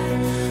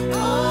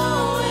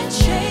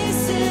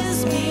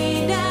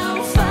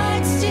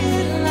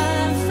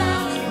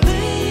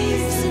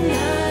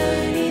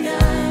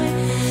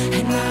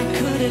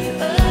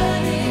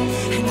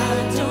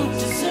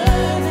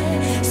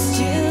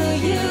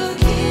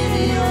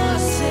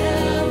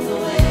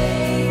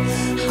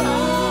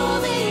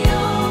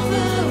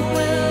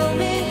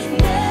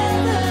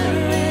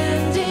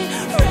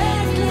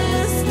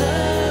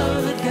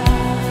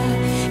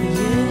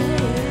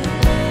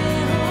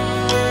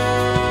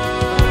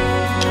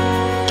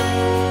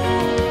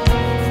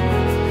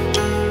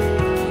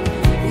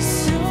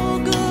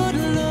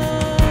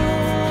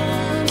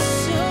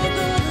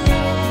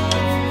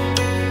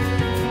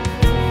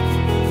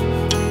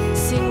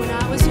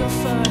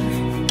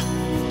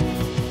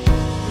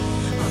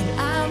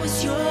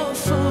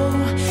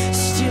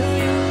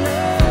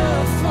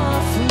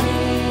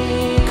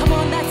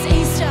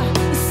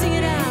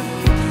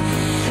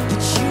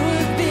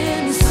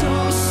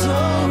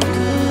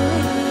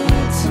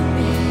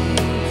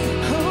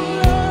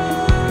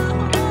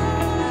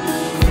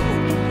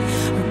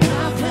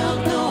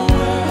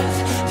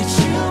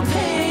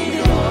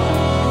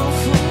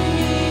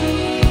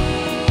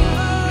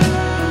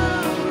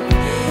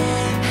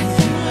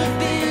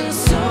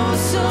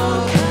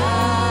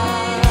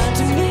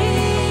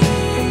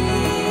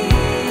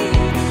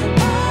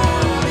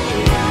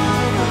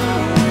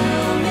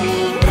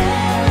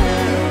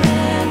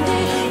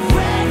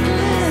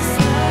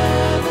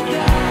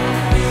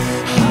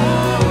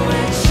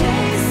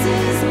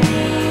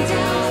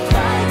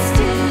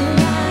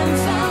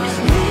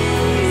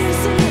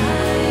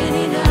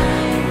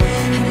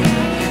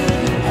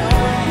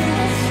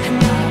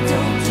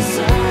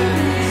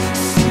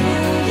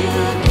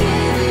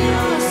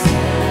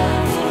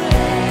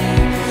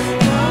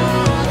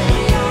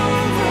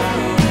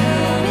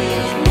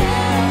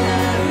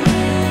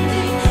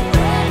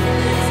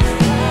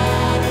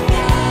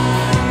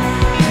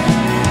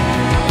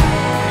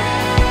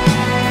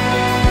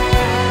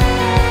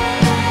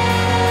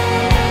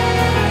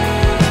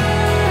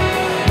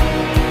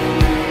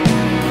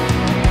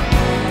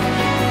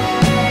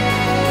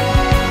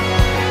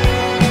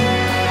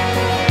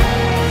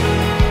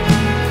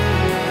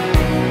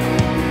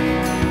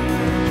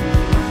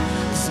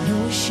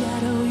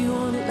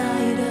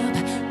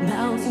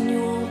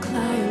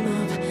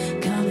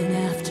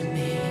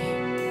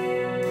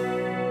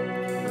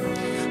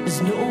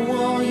There's no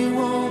wall you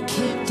won't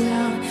kick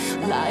down,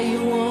 lie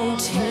you won't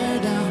tear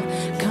down.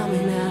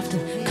 Coming after,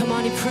 come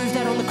on, he proved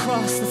that on the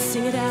cross. Let's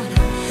sing it out.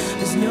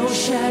 There's no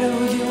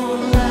shadow you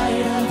won't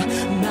light up,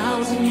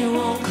 mountain you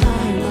won't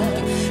climb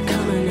up.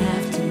 Coming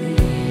after me,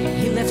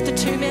 he left the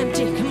tomb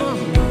empty. Come on.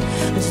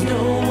 There's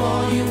no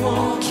wall you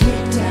won't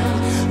kick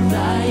down,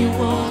 lie you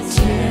won't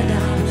tear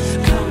down.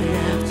 Coming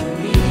after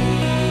me.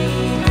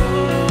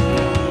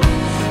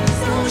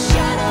 There's no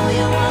shadow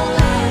you won't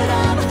light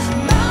up,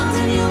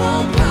 mountain you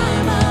won't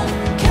climb up.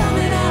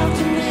 Coming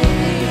after me.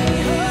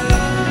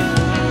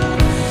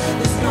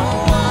 There's no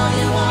wall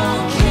you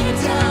won't kick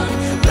down,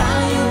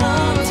 lie you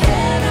won't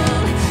tear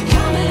down.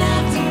 Coming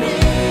after me.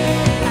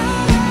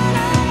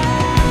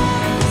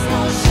 There's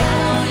no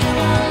shadow you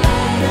won't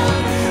light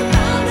up,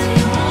 mountain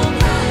you won't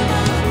climb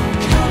up.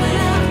 Coming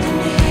after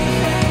me.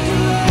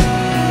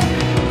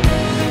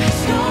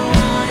 There's no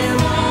wall you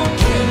won't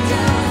kick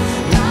down,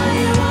 lie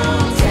you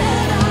won't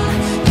tear down.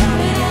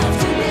 Coming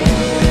after me.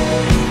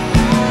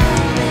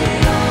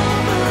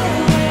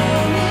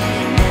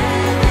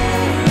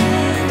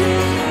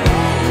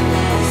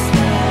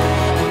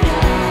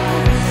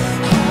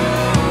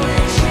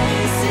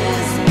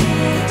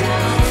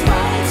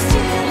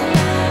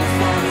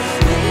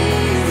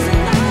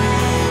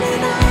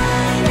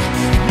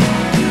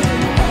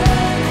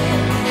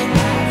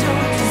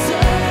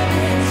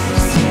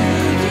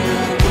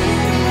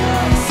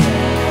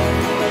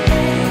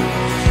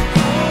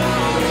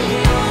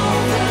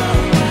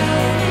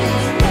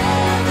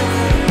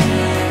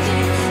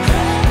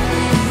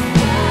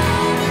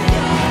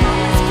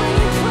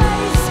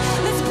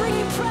 Let's bring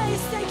you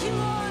praise. Thank you,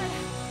 Lord.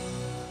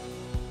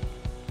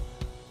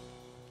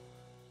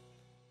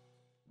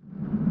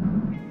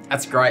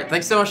 That's great.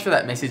 Thanks so much for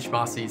that message,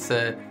 Marcy. It's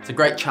a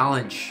great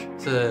challenge.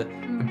 It's a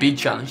big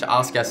challenge to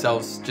ask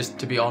ourselves, just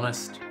to be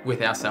honest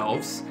with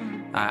ourselves,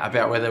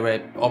 about whether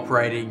we're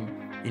operating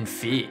in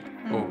fear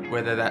or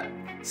whether that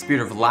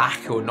spirit of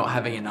lack or not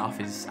having enough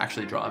is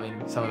actually driving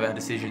some of our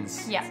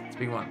decisions. Yeah. It's a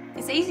big one.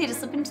 It's easy to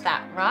slip into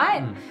that,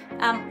 right?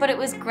 But it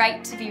was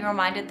great to be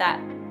reminded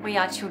that we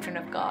are children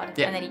of God,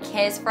 Yeah. and that He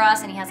cares for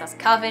us and He has us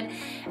covered,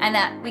 and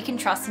that we can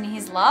trust in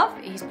His love,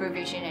 His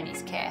provision, and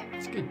His care.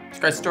 It's good. It's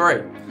a great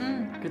story.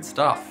 Good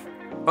stuff.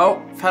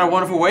 Well, I've had a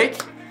wonderful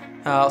week.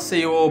 I'll see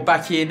you all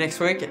back here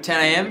next week at 10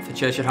 a.m. for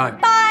Church at Home.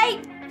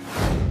 Bye!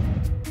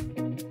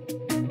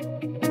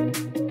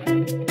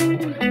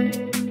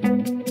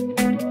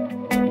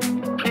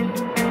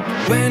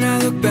 When I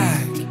look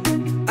back,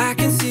 I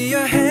can see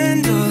your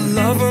hand all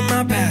over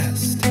my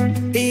past.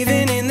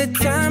 Even in the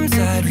times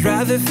I'd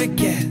rather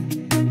forget,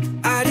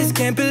 I just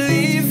can't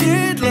believe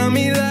you'd love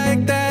me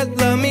like that,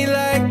 love me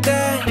like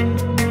that.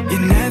 You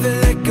never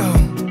let go.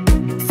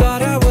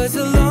 Thought I was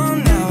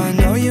alone, now I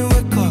know you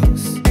were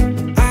close.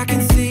 I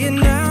can see it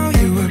now,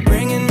 you were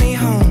bringing me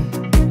home.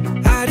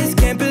 I just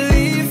can't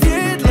believe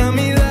you'd love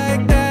me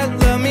like that,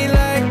 love me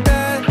like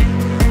that.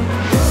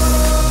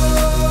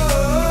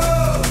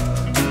 Oh,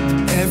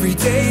 every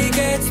day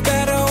gets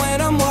better when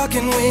I'm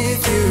walking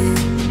with you.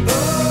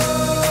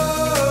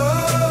 Oh,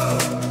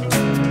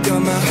 you're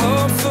my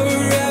hope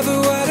forever,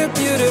 what a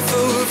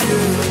beautiful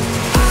view.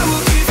 I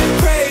will give you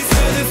praise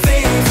for the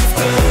things you've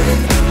done,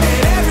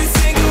 and every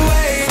single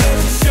way that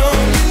you've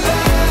shown me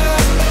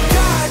love.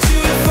 God, you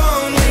have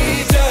only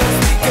just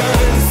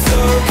begun, so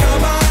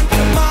come on,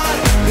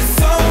 there's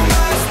so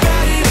much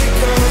better to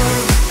come.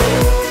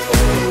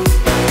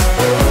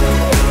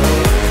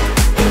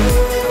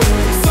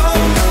 So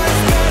much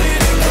better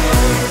to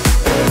come.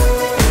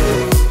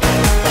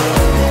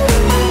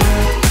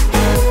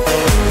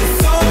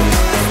 So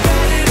much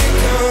better to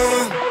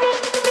come.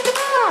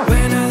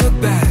 When I look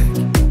back,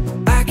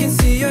 I can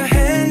see your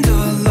hand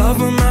all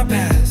over my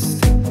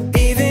past.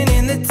 Even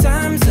in the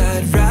times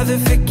I'd rather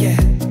forget,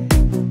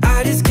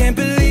 I just can't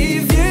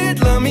believe you'd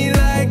love me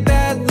like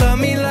that, love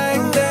me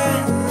like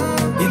that.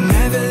 You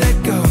never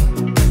let go.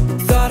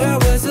 Thought I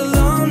was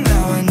alone,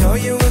 now I know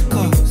you were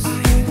close.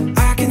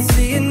 I can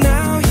see it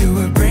now, you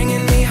were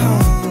bringing me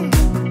home.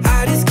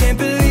 I just can't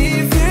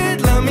believe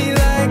you'd love me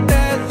like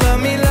that, love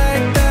me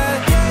like that.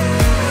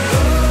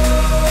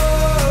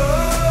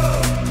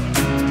 Oh,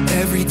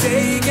 every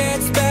day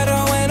gets better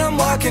when I'm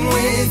walking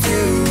with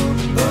you.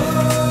 Oh,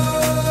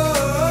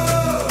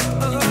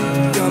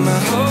 you're my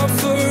hope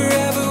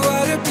forever,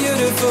 what a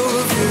beautiful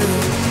view.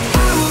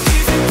 I will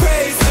give you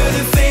praise for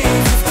the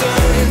things you've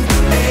done,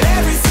 and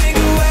every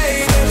single way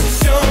that you've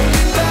shown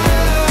me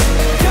love.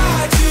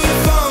 God, you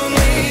have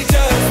only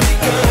just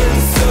begun,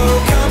 so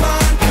come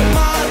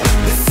on,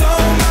 there's so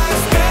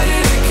much better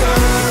to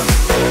come.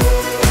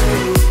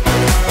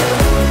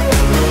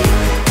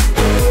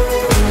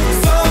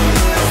 So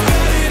much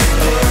better to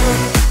come.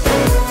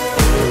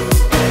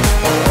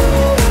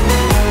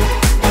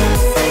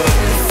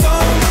 So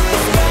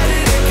much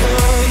better to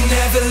come. You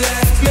never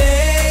left me.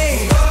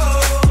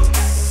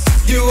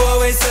 You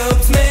always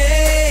helped me.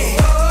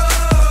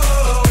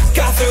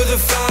 Got through the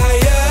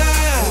fire.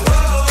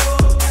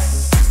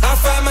 I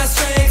find my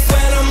strength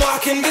when I'm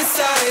walking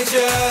beside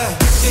you.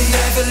 You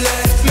never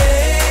left me.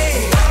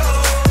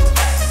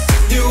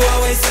 You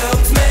always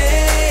helped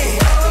me.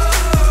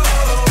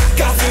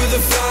 Got through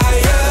the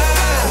fire.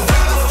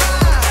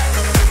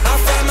 I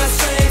find my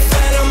strength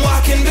when I'm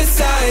walking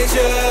beside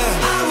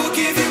you.